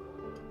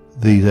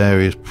these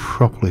areas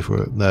properly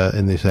for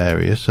in this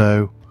area,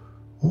 so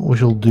what we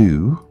shall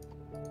do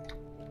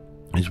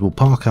is we'll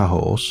park our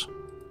horse,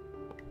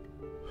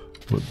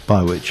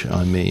 by which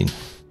I mean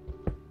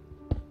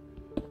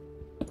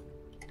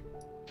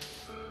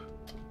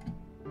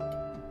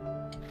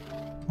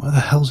where the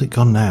hell's it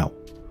gone now?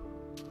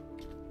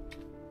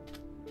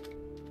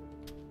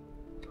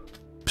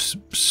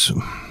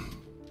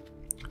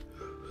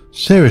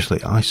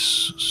 Seriously, I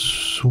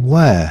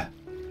swear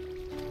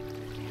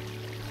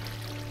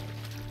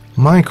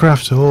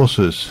Minecraft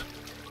horses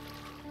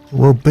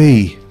will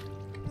be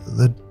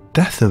the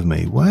death of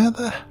me. Where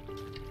the...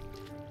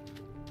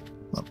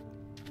 Well,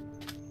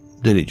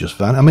 did it just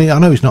vanish? I mean, I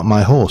know it's not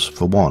my horse,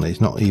 for one.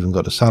 It's not even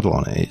got a saddle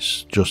on it.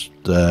 It's just...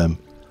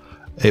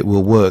 it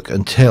will work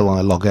until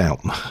I log out.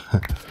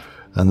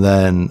 And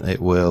then it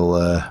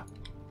will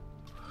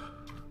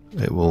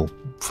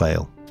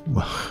fail.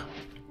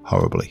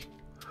 Horribly.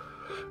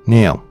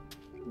 Now,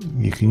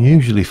 you can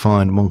usually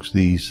find amongst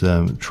these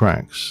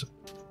tracks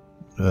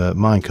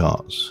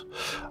minecarts.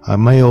 I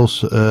may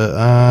also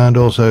and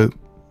also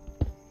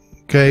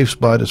cave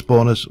spider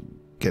spawners.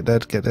 Get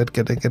dead, get dead,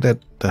 get dead, get dead.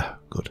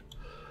 Good.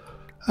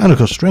 And of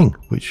course string,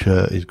 which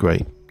is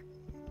great.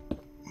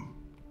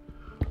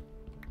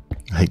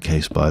 I hate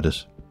cave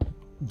spiders.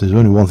 There's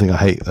only one thing I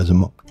hate as a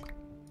mod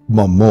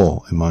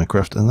more in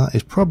Minecraft, and that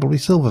is probably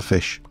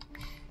silverfish.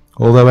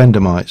 Although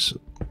endermites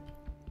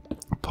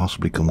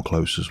possibly come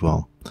close as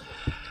well.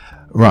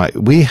 Right,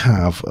 we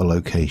have a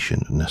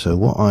location, and so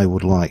what I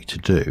would like to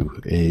do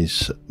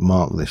is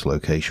mark this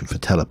location for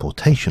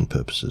teleportation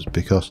purposes,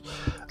 because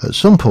at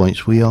some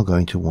points we are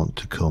going to want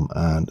to come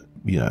and,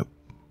 you know,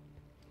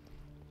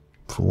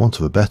 for want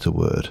of a better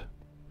word,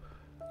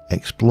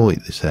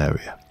 exploit this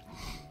area.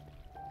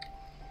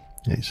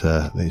 It's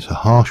a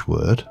harsh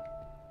word,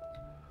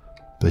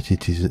 but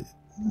it is,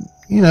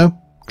 you know,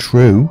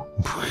 true.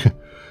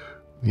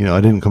 You know,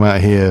 I didn't come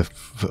out here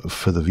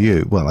for the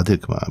view. Well, I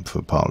did come out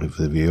for partly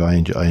for the view. I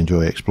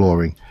enjoy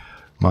exploring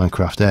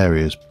Minecraft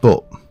areas,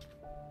 but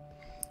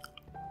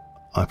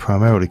I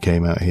primarily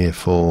came out here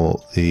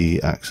for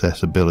the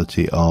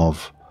accessibility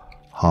of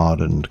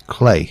hardened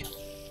clay.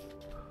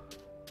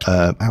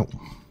 Ow.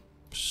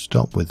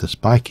 Stop with the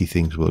spiky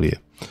things, will you?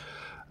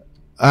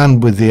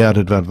 And with the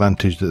added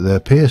advantage that there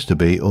appears to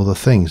be other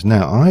things.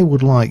 Now, I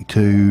would like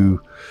to...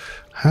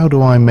 How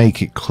do I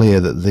make it clear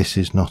that this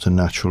is not a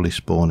naturally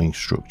spawning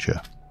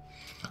structure?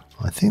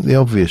 I think the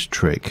obvious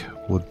trick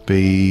would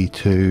be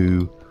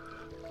to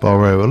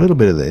borrow a little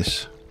bit of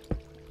this.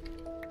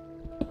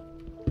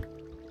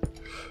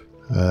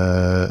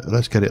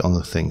 Let's get it on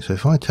the thing. So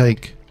if I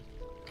take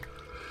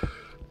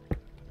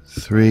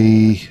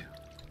 3,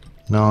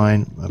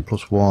 9, and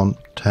plus 1,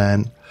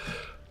 10.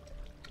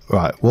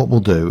 Right, what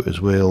we'll do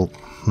is we'll...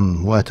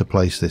 where to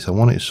place this? I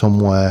want it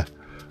somewhere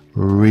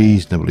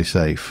reasonably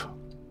safe.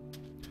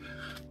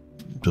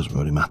 Doesn't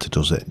really matter,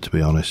 does it, to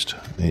be honest?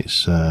 It's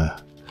so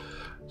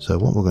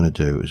what we're going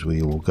to do is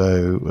we will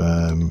go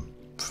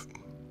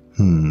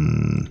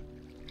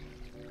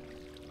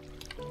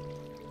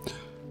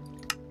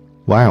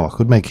wow, I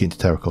could make it into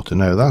terracotta.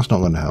 No, that's not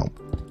going to help.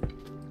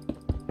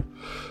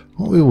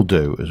 What we will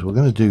do is we're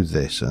going to do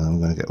this, and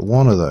I'm going to get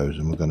one of those,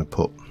 and we're going to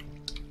put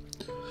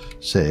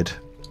Sid,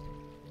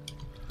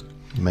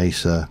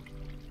 Mesa,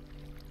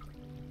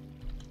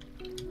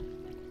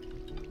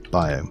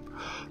 biome.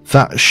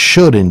 That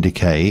should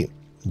indicate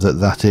that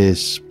that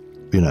is,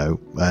 you know,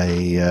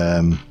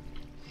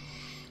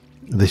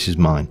 This is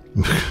mine.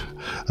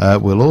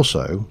 We'll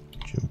also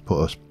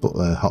put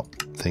a hot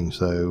thing.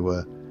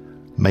 So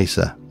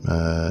Mesa,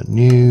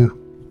 new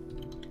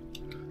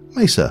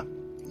Mesa,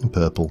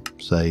 purple,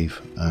 save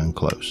and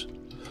close.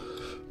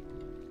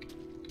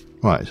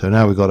 Right. So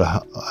now we've got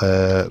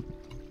a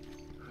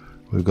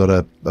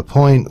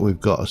point. We've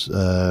got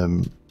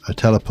a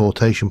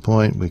teleportation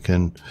point. We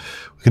can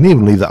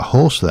even leave that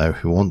horse there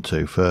if we want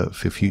to for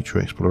future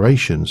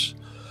explorations.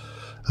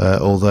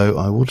 Although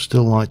I would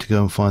still like to go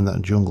and find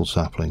that jungle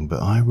sapling,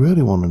 but I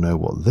really want to know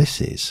what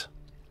this is.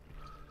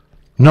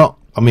 I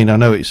mean, I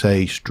know it's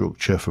a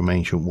structure from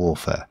ancient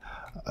warfare.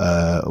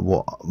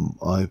 What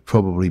I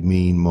probably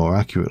mean more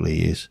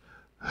accurately is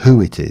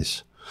who it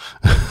is,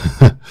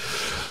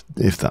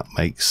 if that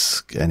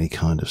makes any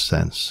kind of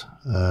sense.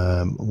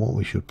 What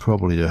we should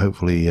probably do,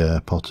 hopefully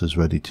Potter's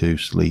ready to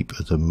sleep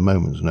at a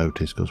moment's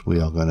notice, because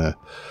we're gonna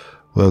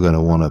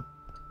want to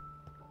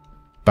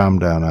bam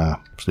down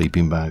our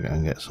sleeping bag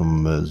and get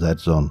some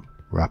Zeds on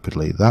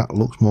rapidly. That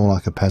looks more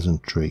like a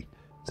peasantry.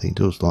 I think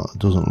it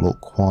doesn't look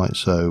quite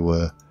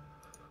so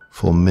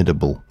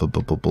formidable.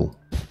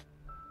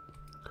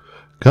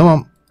 Come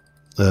on.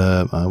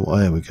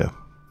 There we go.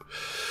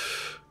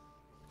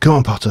 Come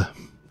on, Potter.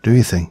 Do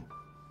your thing.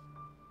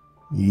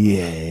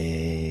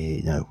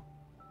 Yay. No.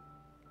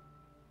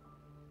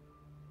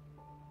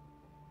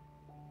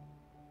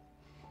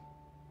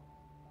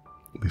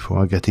 Before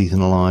I get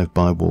eaten alive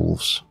by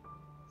wolves.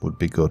 Would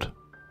be good.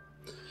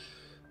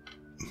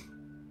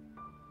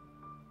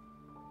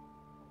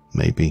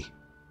 Maybe.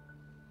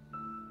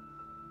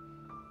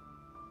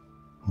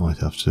 Might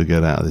have to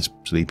get out of this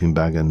sleeping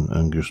bag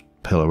and just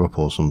pillar up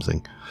or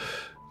something,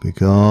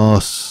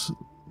 because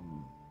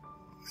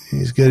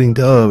it's getting.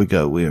 There we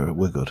go.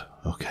 We're good.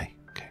 Okay.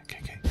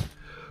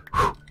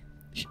 Whew.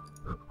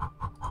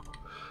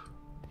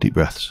 Deep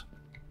breaths.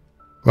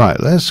 Right.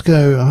 Let's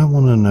go. I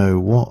want to know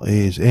what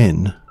is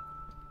in.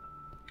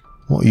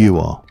 What you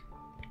are.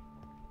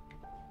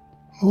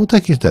 We'll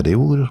take it steady.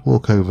 We'll just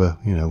walk over.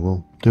 You know,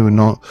 we'll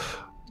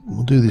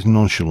do this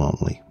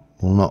nonchalantly.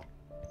 We'll not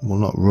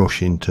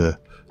rush into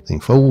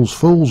things.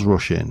 Fools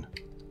rush in.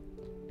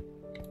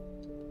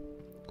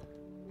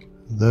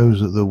 Those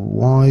that the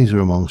wiser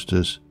amongst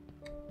us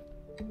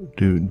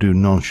do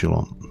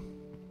nonchalant.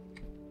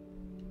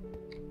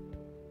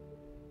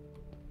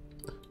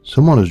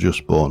 Someone has just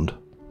spawned.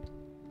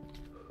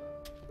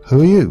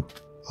 Who are you?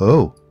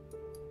 Oh.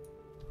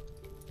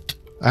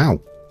 Ow.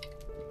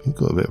 You've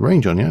got a bit of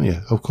range on you, haven't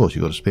you? Of course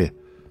you've got a spear.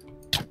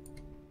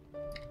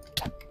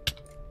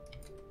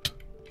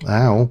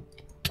 Ow.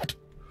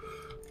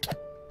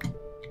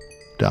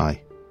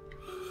 Die.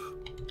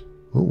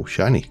 Oh,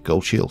 shiny.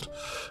 Gold shield.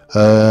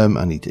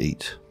 I need to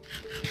eat.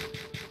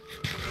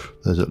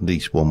 There's at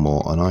least one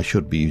more, and I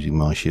should be using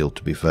my shield,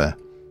 to be fair.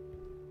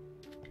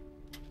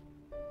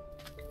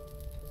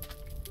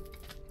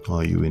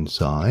 Are you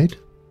inside?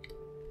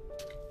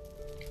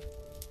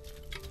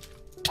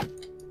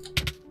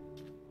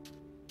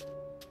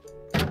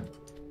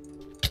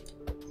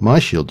 My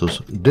shield does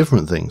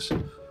different things.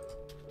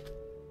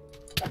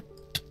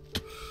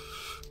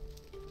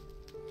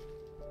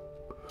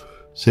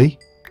 See?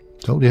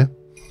 Told you.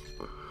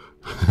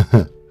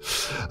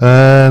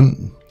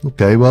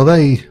 Okay, well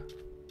they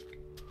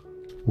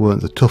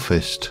weren't the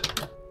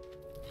toughest.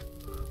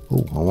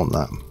 Oh, I want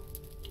that.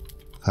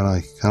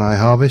 Can I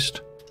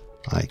harvest?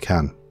 I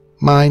can.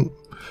 Mine.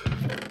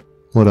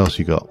 What else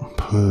you got?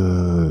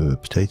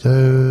 Potato.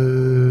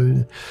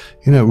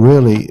 You know,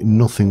 really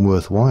nothing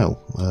worthwhile.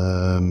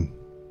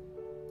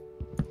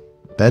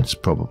 Beds are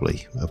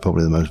probably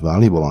the most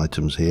valuable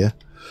items here.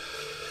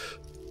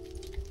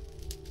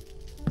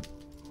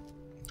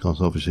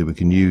 Because obviously we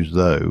can use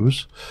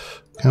those.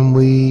 Can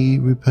we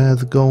repair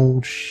the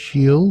gold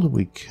shield?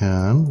 We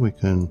can. We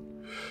can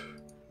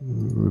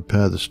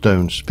repair the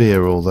stone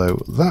spear, although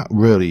that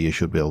really you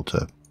should be able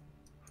to.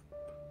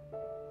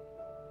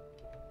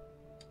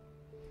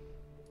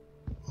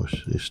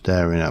 It's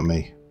staring at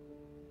me.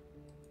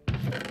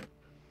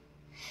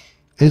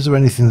 Is there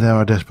anything there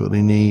I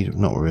desperately need?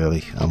 Not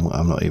really.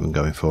 I'm not even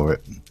going for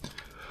it.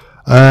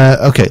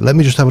 Okay, let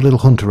me just have a little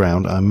hunt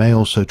around. I may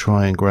also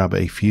try and grab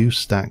a few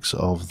stacks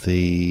of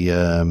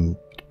the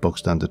bog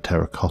standard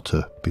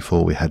terracotta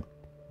before we head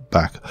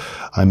back.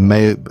 I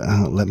may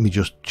let me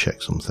just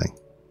check something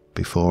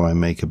before I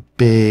make a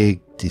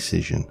big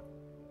decision.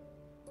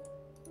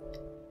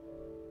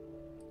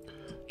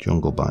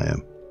 Jungle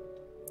biome.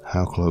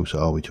 How close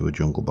are we to a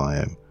jungle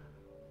biome?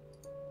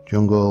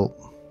 Jungle.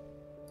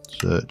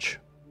 Search.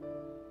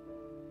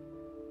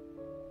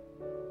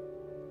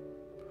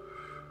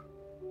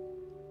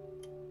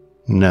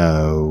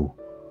 No.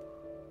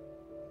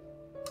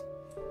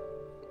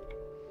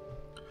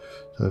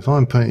 So if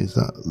I'm paying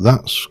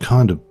that's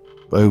kind of,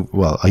 oh,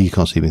 well, you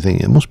can't see me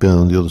thinking. It must be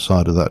on the other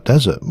side of that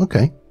desert.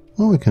 Okay,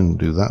 well, we can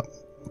do that.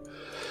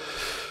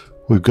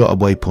 We've got a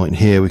waypoint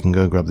here. We can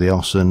go grab the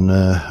os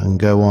and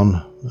go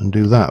on and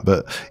do that.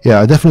 But yeah,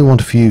 I definitely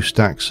want a few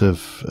stacks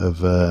of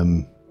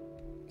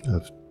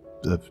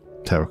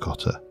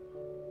terracotta.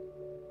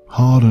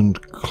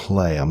 Hardened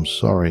clay. I'm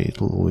sorry,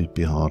 it'll always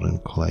be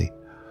hardened clay.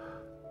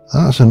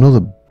 That's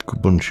another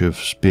bunch of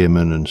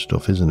spearmen and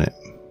stuff, isn't it?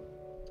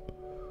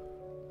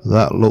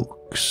 That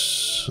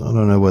looks... I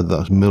don't know whether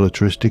that's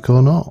militaristic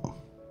or not.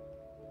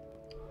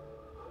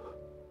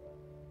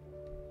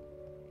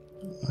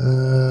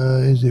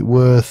 Is it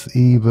worth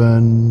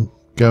even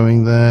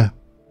going there?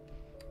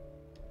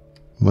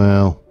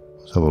 Well,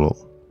 let's have a look.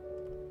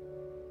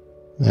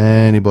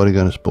 Anybody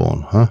going to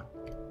spawn, huh?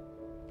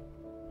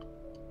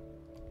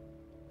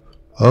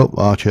 Oh,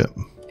 archer.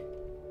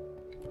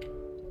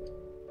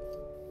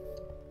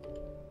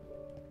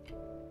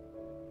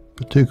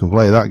 But two can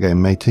play that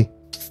game, matey.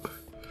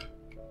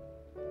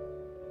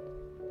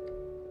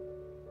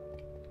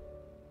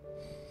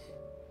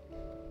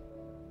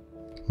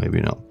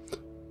 Maybe not.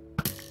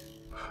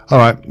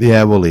 Alright,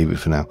 yeah, we'll leave it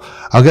for now.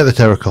 I'll get the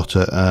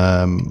terracotta.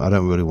 I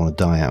don't really want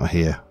to die out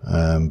here,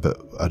 but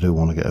I do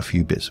want to get a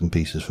few bits and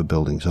pieces for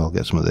building, so I'll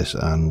get some of this,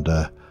 and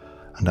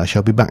I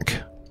shall be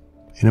back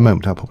in a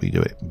moment. I'll probably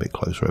do it a bit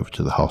closer over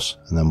to the house,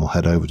 and then we'll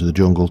head over to the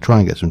jungle, try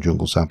and get some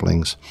jungle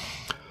saplings.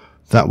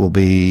 That will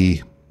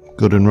be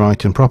good and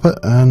right and proper,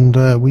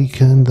 and we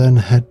can then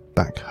head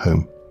back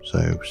home.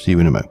 So, see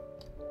you in a moment.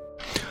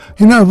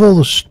 You know, of all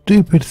the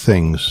stupid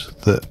things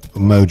that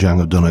Mojang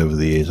have done over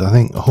the years, I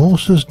think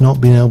horses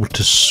not being able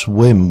to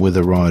swim with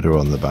a rider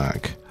on the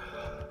back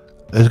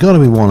has got to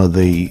be one of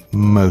the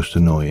most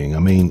annoying. I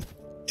mean,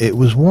 it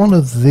was one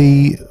of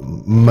the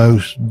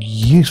most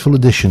useful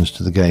additions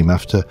to the game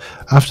after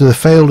the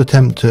failed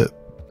attempt at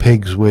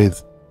pigs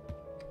with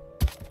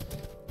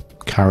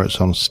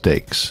carrots on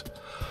sticks.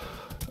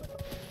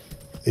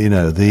 You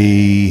know,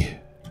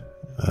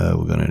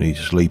 we're going to need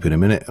to sleep in a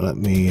minute. Let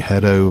me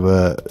head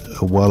over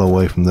well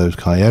away from those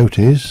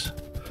coyotes.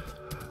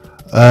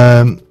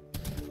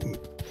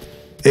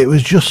 It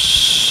was just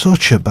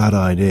such a bad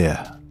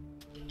idea.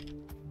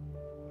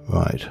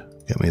 Right,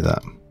 get me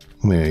that.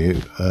 Come here,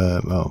 you.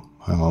 Oh,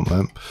 hang on,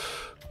 man.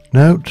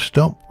 No,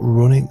 stop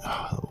running.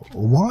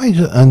 Why is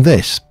it? And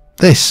this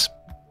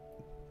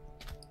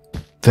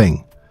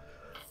thing.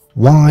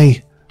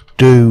 Why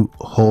do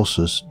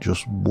horses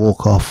just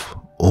walk off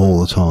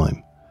all the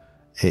time?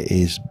 It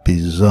is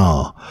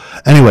bizarre.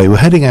 Anyway, we're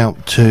heading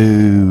out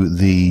to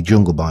the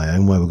jungle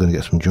biome where we're going to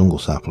get some jungle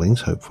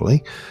saplings,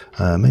 hopefully.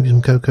 Maybe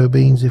some cocoa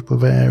beans if we're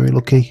very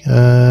lucky.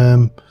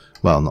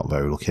 Well, not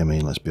very lucky. I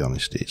mean, let's be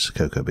honest, it's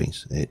cocoa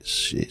beans. It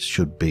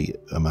should be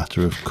a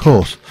matter of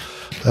course.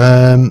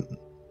 The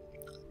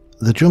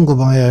jungle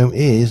biome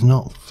is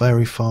not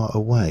very far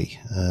away.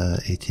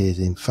 It is,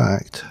 in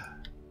fact,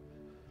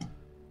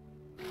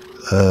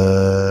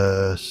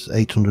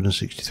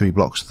 863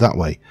 blocks that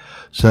way.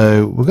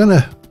 So we're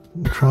gonna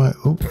try.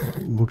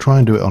 We'll try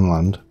and do it on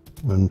land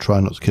and try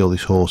not to kill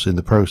this horse in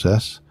the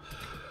process.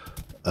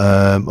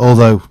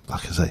 Although,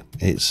 like I say,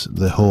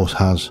 the horse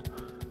has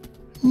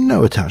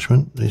no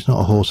attachment. It's not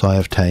a horse I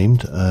have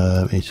tamed.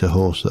 It's a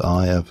horse that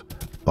I have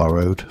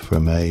borrowed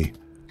from an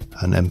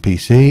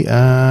NPC,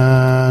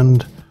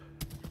 and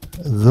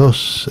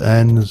thus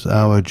ends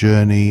our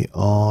journey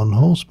on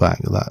horseback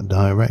that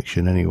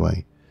direction.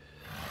 Anyway.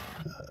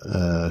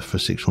 For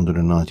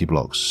 690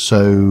 blocks.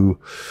 So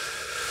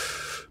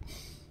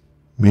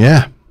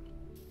yeah,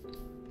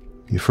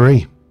 you're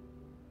free.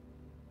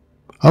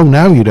 Oh,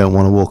 now you don't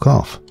want to walk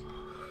off.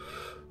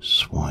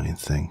 Swining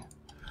thing.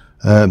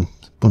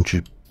 Bunch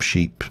of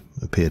sheep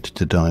appeared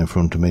to die in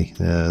front of me.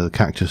 The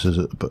cactuses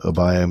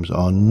biomes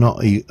are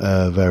not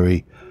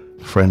very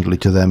friendly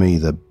to them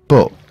either,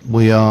 but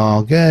we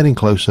are getting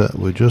closer.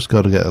 We've just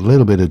got to get a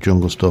little bit of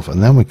jungle stuff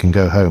and then we can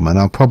go home, and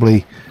I'll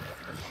probably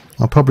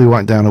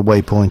whack down a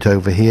waypoint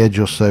over here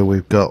just so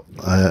we've got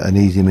an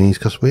easy means,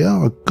 because we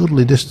are a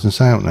goodly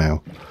distance out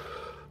now.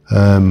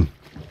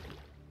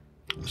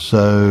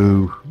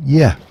 So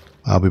yeah,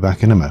 I'll be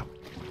back in a mo.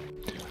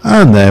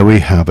 And there we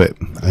have it,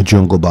 a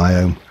jungle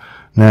biome.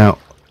 Now,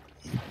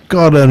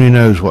 God only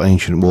knows what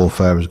Ancient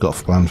Warfare has got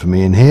planned for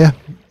me in here.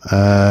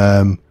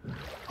 I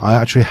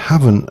actually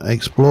haven't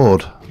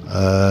explored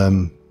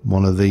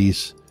one of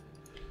these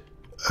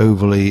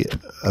overly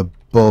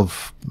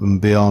above and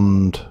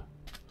beyond,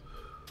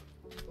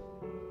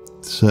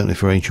 certainly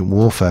for Ancient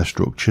Warfare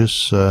structures,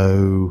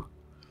 so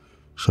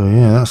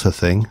yeah, that's a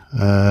thing.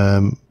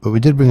 But we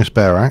did bring a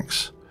spare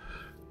axe.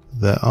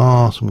 There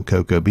are some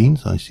cocoa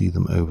beans, I see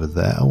them over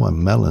there. Oh,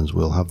 and melons,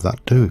 we'll have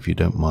that too if you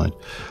don't mind.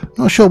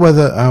 Not sure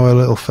whether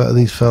our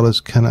these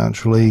fellas can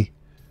actually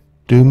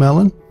do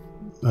melon.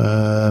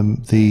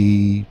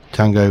 The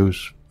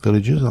Tango's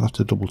villagers, I'll have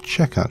to double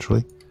check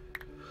actually.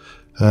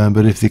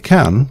 But if they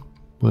can,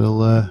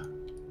 we'll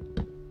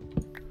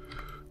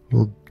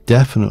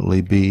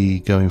definitely be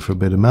going for a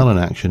bit of melon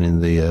action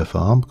in the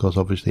farm, because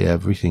obviously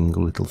every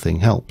single little thing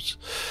helps.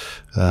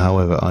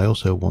 However, I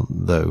also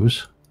want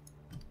those.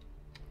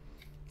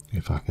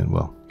 If I can,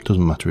 well, it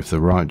doesn't matter if they're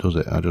right, does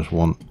it? I just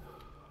want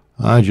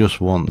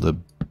the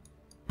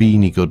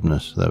beanie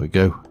goodness. There we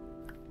go.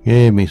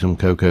 Give me some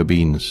cocoa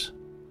beans.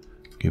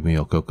 Give me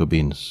your cocoa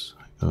beans.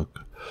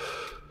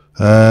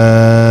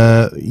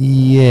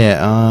 Yeah,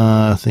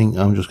 I think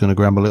I'm just going to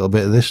grab a little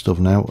bit of this stuff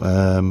now.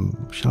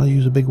 Shall I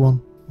use a big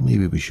one?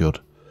 Maybe we should.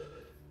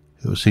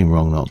 It would seem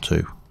wrong not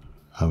to,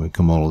 having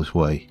come all this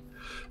way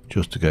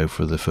just to go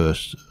for the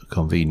first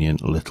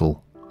convenient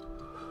little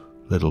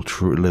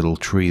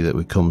tree that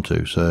we come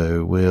to.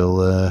 So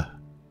we'll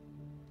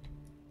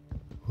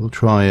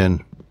try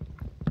and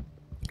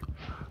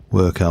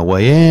work our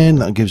way in.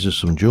 That gives us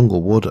some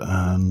jungle wood,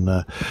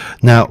 and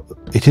now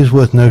it is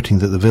worth noting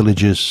that the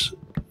villagers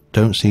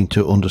don't seem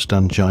to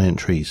understand giant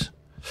trees,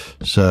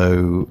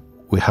 so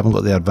we haven't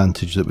got the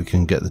advantage that we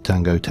can get the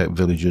Tango Tek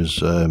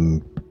villagers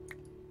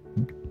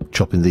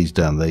chopping these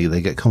down.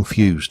 They get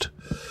confused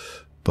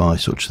by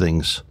such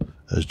things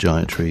as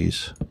giant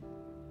trees.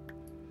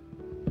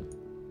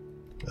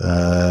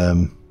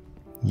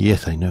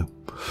 Yes, I know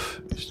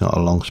it's not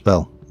a long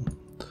spell.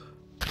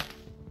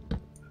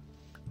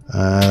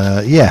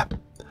 Yeah,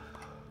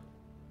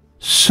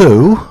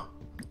 so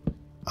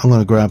I'm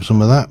going to grab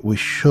some of that. We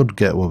should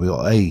get, well, we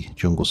got a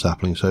jungle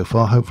sapling so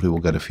far. Hopefully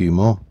we'll get a few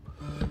more,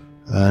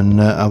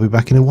 and I'll be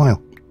back in a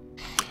while.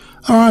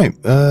 Alright,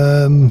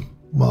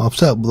 well, I've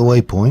set up the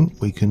waypoint.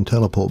 We can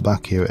teleport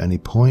back here at any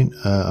point.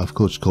 Of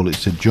course, call it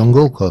the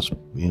jungle because,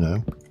 you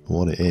know,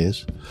 what it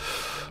is.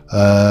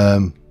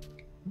 Doesn't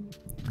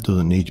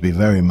need to be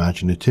very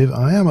imaginative.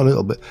 I am a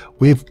little bit...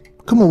 We've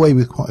come away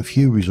with quite a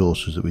few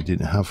resources that we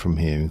didn't have from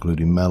here,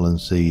 including melon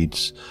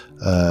seeds,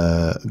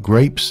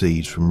 grape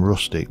seeds from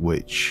Rustic,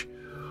 which,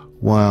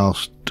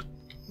 whilst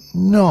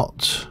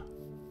not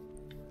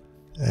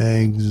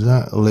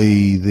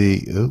exactly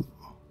the...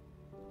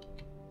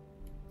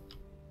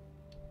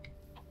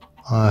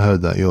 Oh, I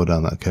heard that. You're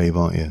down that cave,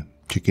 aren't you?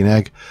 Chicken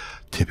egg.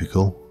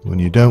 Typical. When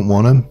you don't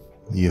want them,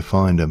 you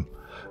find them.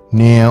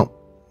 Now,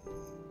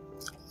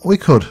 we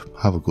could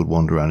have a good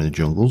wander around in the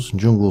jungles.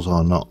 Jungles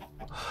are not...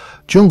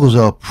 Jungles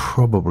are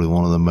probably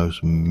one of the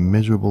most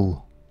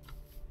miserable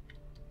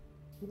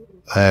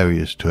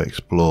areas to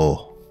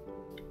explore.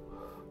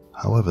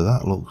 However,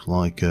 that looks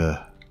like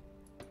a...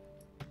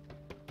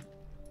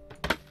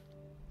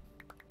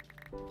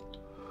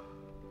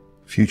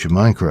 future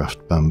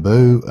Minecraft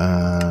bamboo,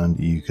 and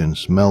you can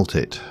smelt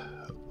it.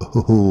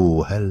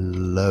 Oh,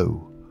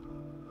 hello.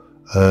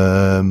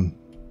 And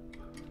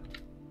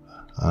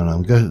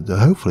I'm going to,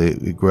 hopefully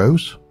it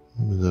grows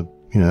with a,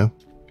 you know,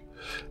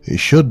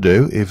 it should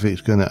do if it's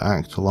going to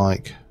act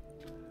like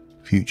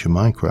future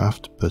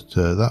Minecraft. But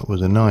that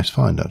was a nice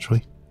find,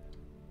 actually.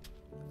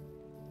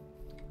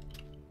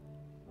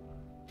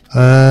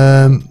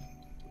 But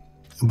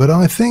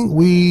I think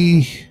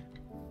we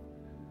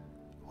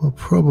will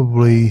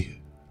probably...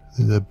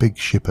 There's a big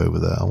ship over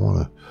there.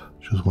 I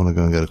just want to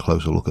go and get a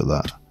closer look at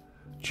that,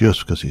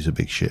 just because it's a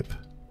big ship.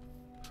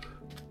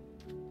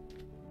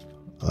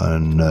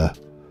 And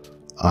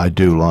I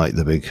do like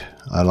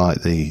I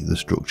like the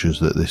structures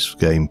that this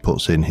game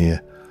puts in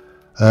here.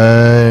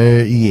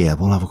 Yeah,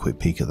 we'll have a quick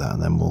peek at that,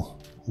 and then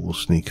we'll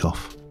sneak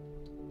off.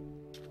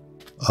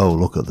 Oh,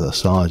 look at the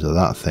size of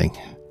that thing.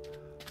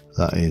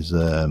 That is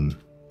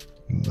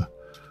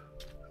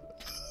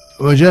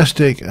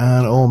majestic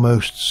and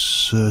almost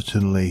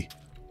certainly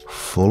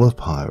full of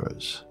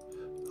pirates.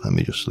 Let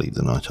me just sleep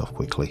the night off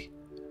quickly.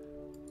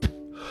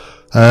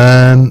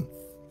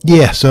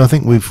 Yeah, so I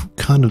think we've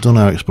kind of done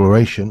our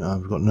exploration.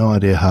 I've got no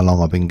idea how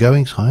long I've been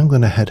going, so I'm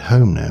going to head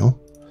home now,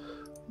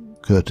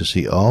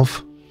 courtesy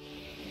of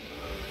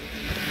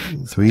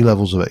 3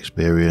 levels of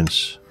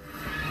experience.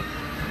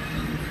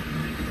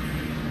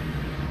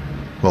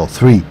 Well,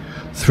 three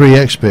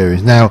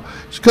experience. Now,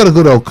 it's got a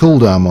good old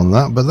cooldown on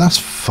that, but that's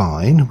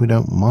fine. We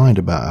don't mind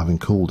about having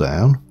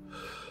cooldown.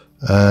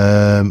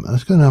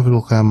 Let's go and have a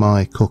look how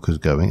my cooker's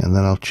going, and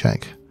then I'll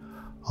check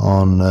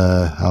on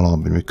how long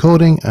I've been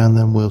recording, and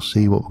then we'll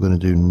see what we're going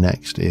to do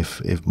next,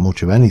 if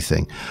much of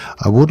anything.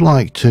 I would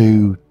like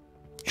to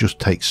just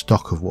take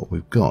stock of what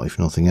we've got, if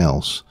nothing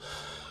else,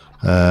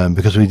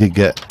 because we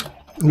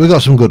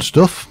got some good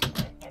stuff.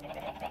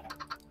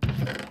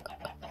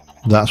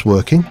 That's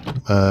working,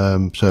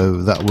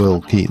 so that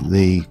will keep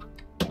the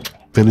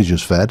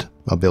villagers fed.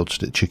 I'll be able to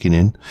stick chicken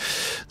in.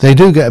 They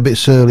do get a bit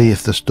surly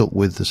if they're stuck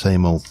with the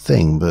same old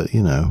thing, but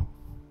you know,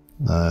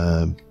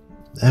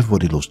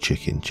 everybody loves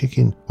chicken.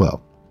 Chicken,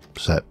 well,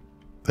 except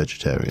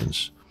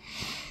vegetarians,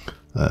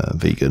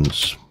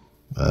 vegans,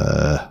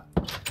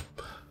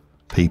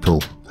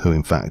 people who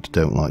in fact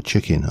don't like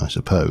chicken, I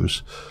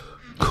suppose,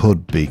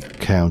 could be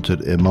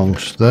counted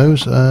amongst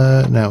those.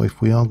 Now, if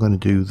we are going to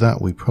do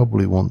that, we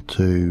probably want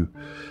to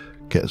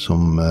get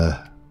some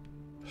a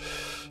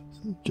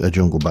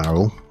jungle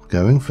barrel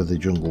going for the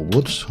jungle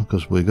woods,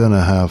 because we're going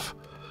to have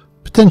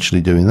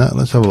potentially doing that.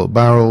 Let's have a look.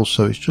 Barrels,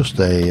 so it's just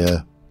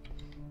a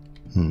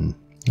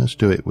let's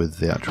do it with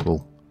the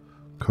actual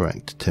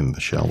correct timber,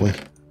 shall we?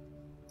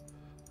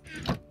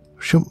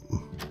 Shump.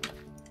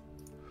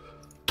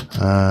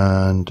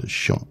 And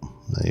shump.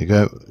 There you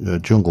go, a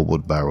jungle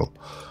wood barrel.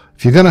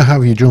 If you're going to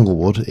have your jungle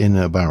wood in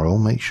a barrel,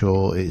 make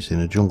sure it's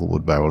in a jungle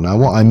wood barrel. Now,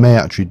 what I may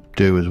actually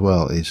do as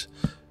well is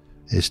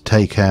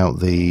take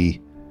out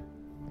the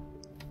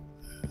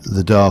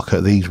the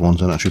darker these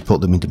ones and actually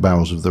put them into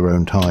barrels of their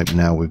own type,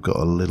 now we've got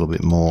a little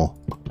bit more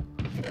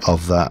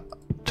of that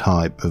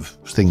type of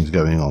things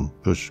going on,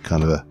 which is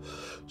kind of a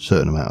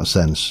certain amount of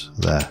sense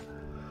there.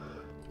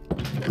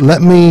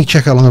 Let me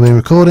check how long I've been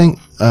recording.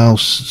 I'll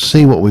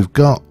see what we've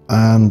got,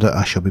 and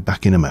I shall be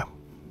back in a mo.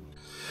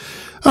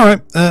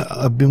 Alright,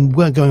 I've been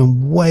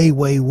going way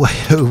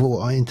over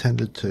what I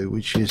intended to,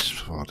 which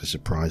is rather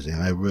surprising.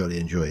 I really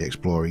enjoy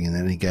exploring in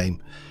any game.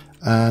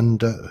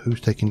 And who's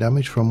taking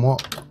damage from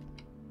what?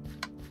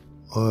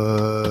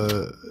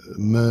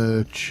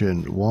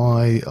 Merchant,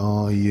 why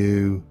are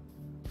you...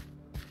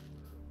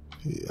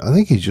 I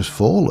think he's just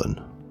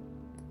fallen.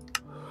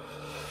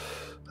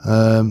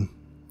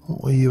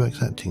 What were you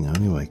accepting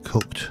anyway?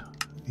 Cooked.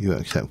 You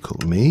accept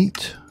cooked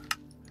meat.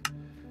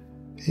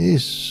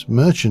 His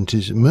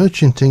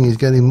merchanting is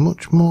getting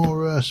much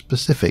more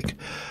specific.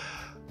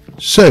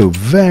 So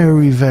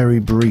very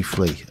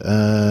briefly,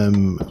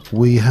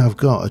 we have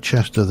got a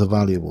chest of the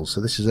valuables.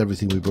 So this is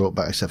everything we brought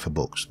back except for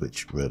books,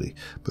 which really,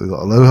 but we've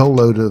got a whole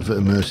load of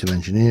immersive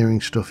engineering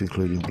stuff,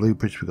 including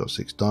blueprints. We've got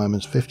 6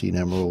 diamonds, 15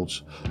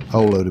 emeralds, a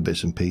whole load of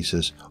bits and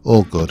pieces,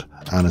 all good,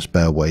 and a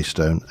spare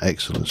waystone.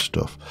 Excellent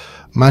stuff.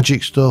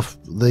 Magic stuff,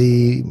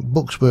 the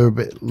books were a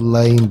bit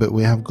lame, but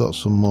we have got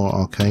some more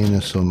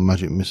arcana, some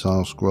magic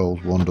missile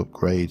scrolls, wand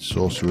upgrades,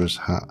 sorcerer's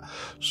hat,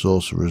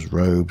 sorcerer's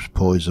robes,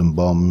 poison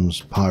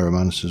bombs,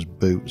 pyromancer's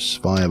boots,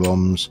 fire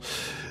bombs,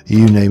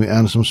 you name it,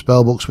 and some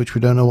spell books which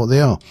we don't know what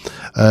they are.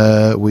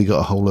 We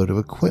got a whole load of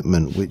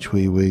equipment which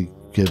we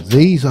give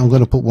these. I'm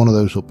going to put one of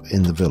those up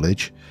in the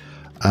village.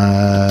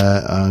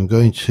 I'm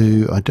going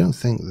to, I don't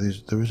think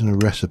there isn't a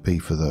recipe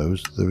for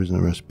those. There isn't a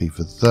recipe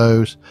for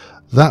those.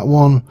 That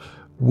one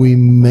we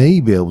may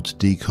be able to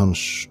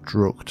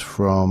deconstruct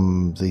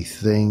from the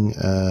thing.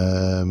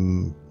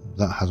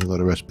 That hasn't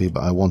got a recipe,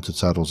 but I wanted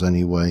saddles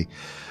anyway.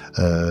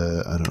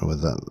 I don't know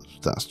whether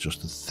that's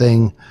just a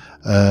thing.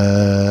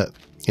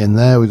 In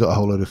there we got a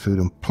whole load of food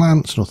and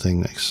plants,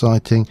 nothing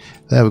exciting.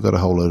 There we've got a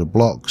whole load of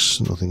blocks,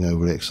 nothing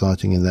overly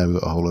exciting. In there we've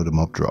got a whole load of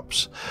mob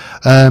drops.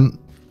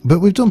 But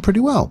we've done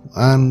pretty well,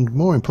 and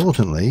more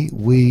importantly,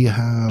 we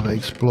have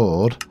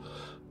explored.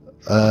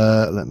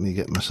 Let me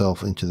get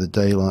myself into the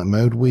daylight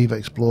mode. We've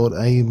explored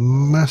a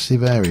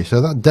massive area. So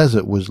that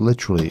desert was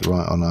literally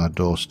right on our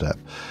doorstep.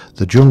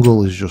 The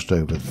jungle is just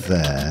over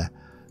there.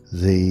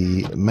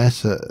 The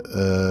mesa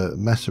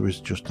is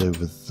just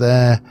over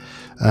there.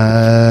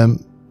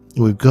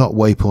 We've got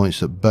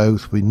waypoints at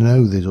both. We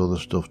know there's other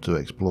stuff to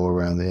explore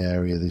around the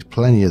area. There's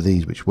plenty of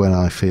these which, when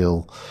I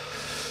feel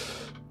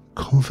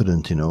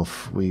confident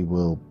enough, we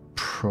will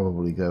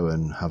probably go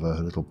and have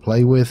a little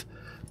play with.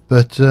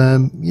 But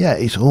yeah,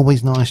 it's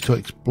always nice to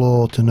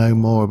explore, to know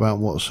more about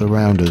what's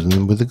around us,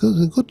 and with a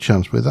good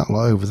chance with that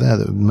lot over there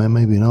that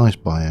may be an ice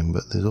biome,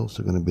 but there's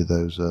also going to be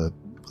those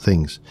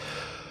things.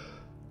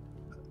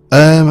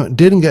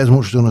 Didn't get as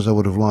much done as I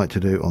would have liked to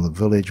do on the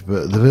village,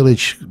 but the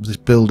village, this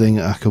building,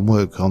 I can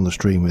work on the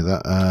stream with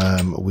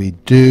that. We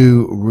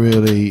do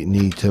really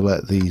need to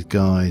let these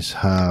guys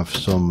have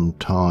some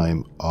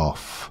time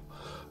off,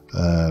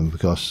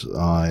 because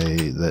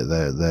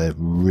they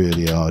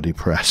really are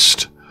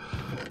depressed.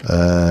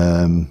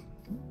 You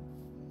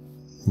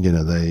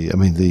know, I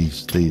mean,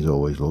 these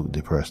always look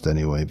depressed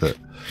anyway, but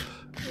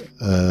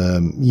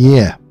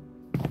yeah.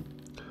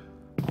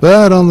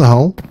 But on the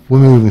whole, we're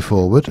moving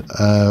forward.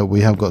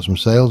 We have got some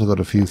sales. I've got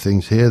a few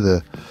things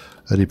here.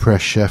 A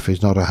depressed chef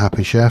is not a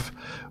happy chef.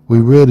 We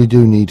really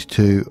do need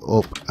to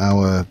up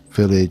our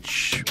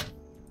village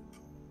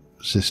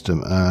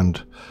system,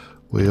 and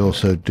we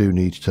also do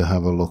need to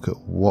have a look at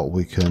what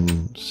we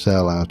can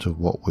sell out of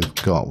what we've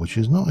got, which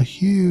is not a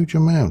huge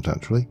amount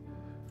actually.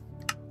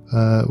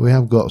 We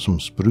have got some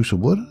spruce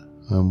wood,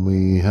 and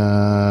we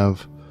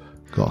have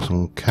got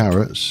some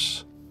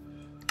carrots,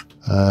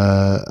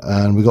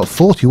 and we got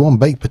 41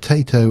 baked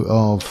potato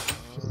of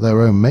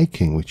their own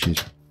making, which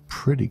is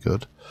pretty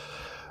good.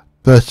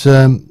 But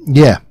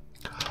yeah,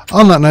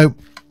 on that note,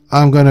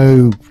 I'm going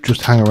to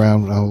just hang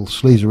around. I'll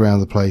sleaze around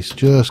the place,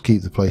 just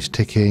keep the place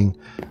ticking,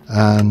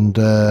 and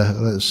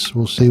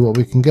we'll see what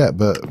we can get.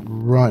 But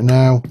right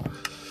now,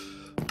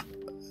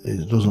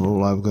 it doesn't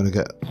look like we're going to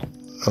get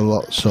a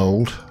lot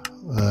sold.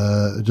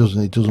 It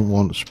doesn't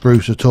want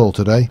spruce at all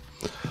today.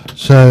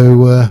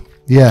 So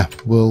yeah,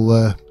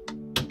 we'll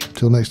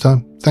till next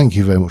time. Thank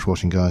you very much for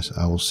watching, guys.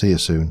 I will see you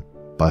soon.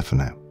 Bye for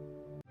now.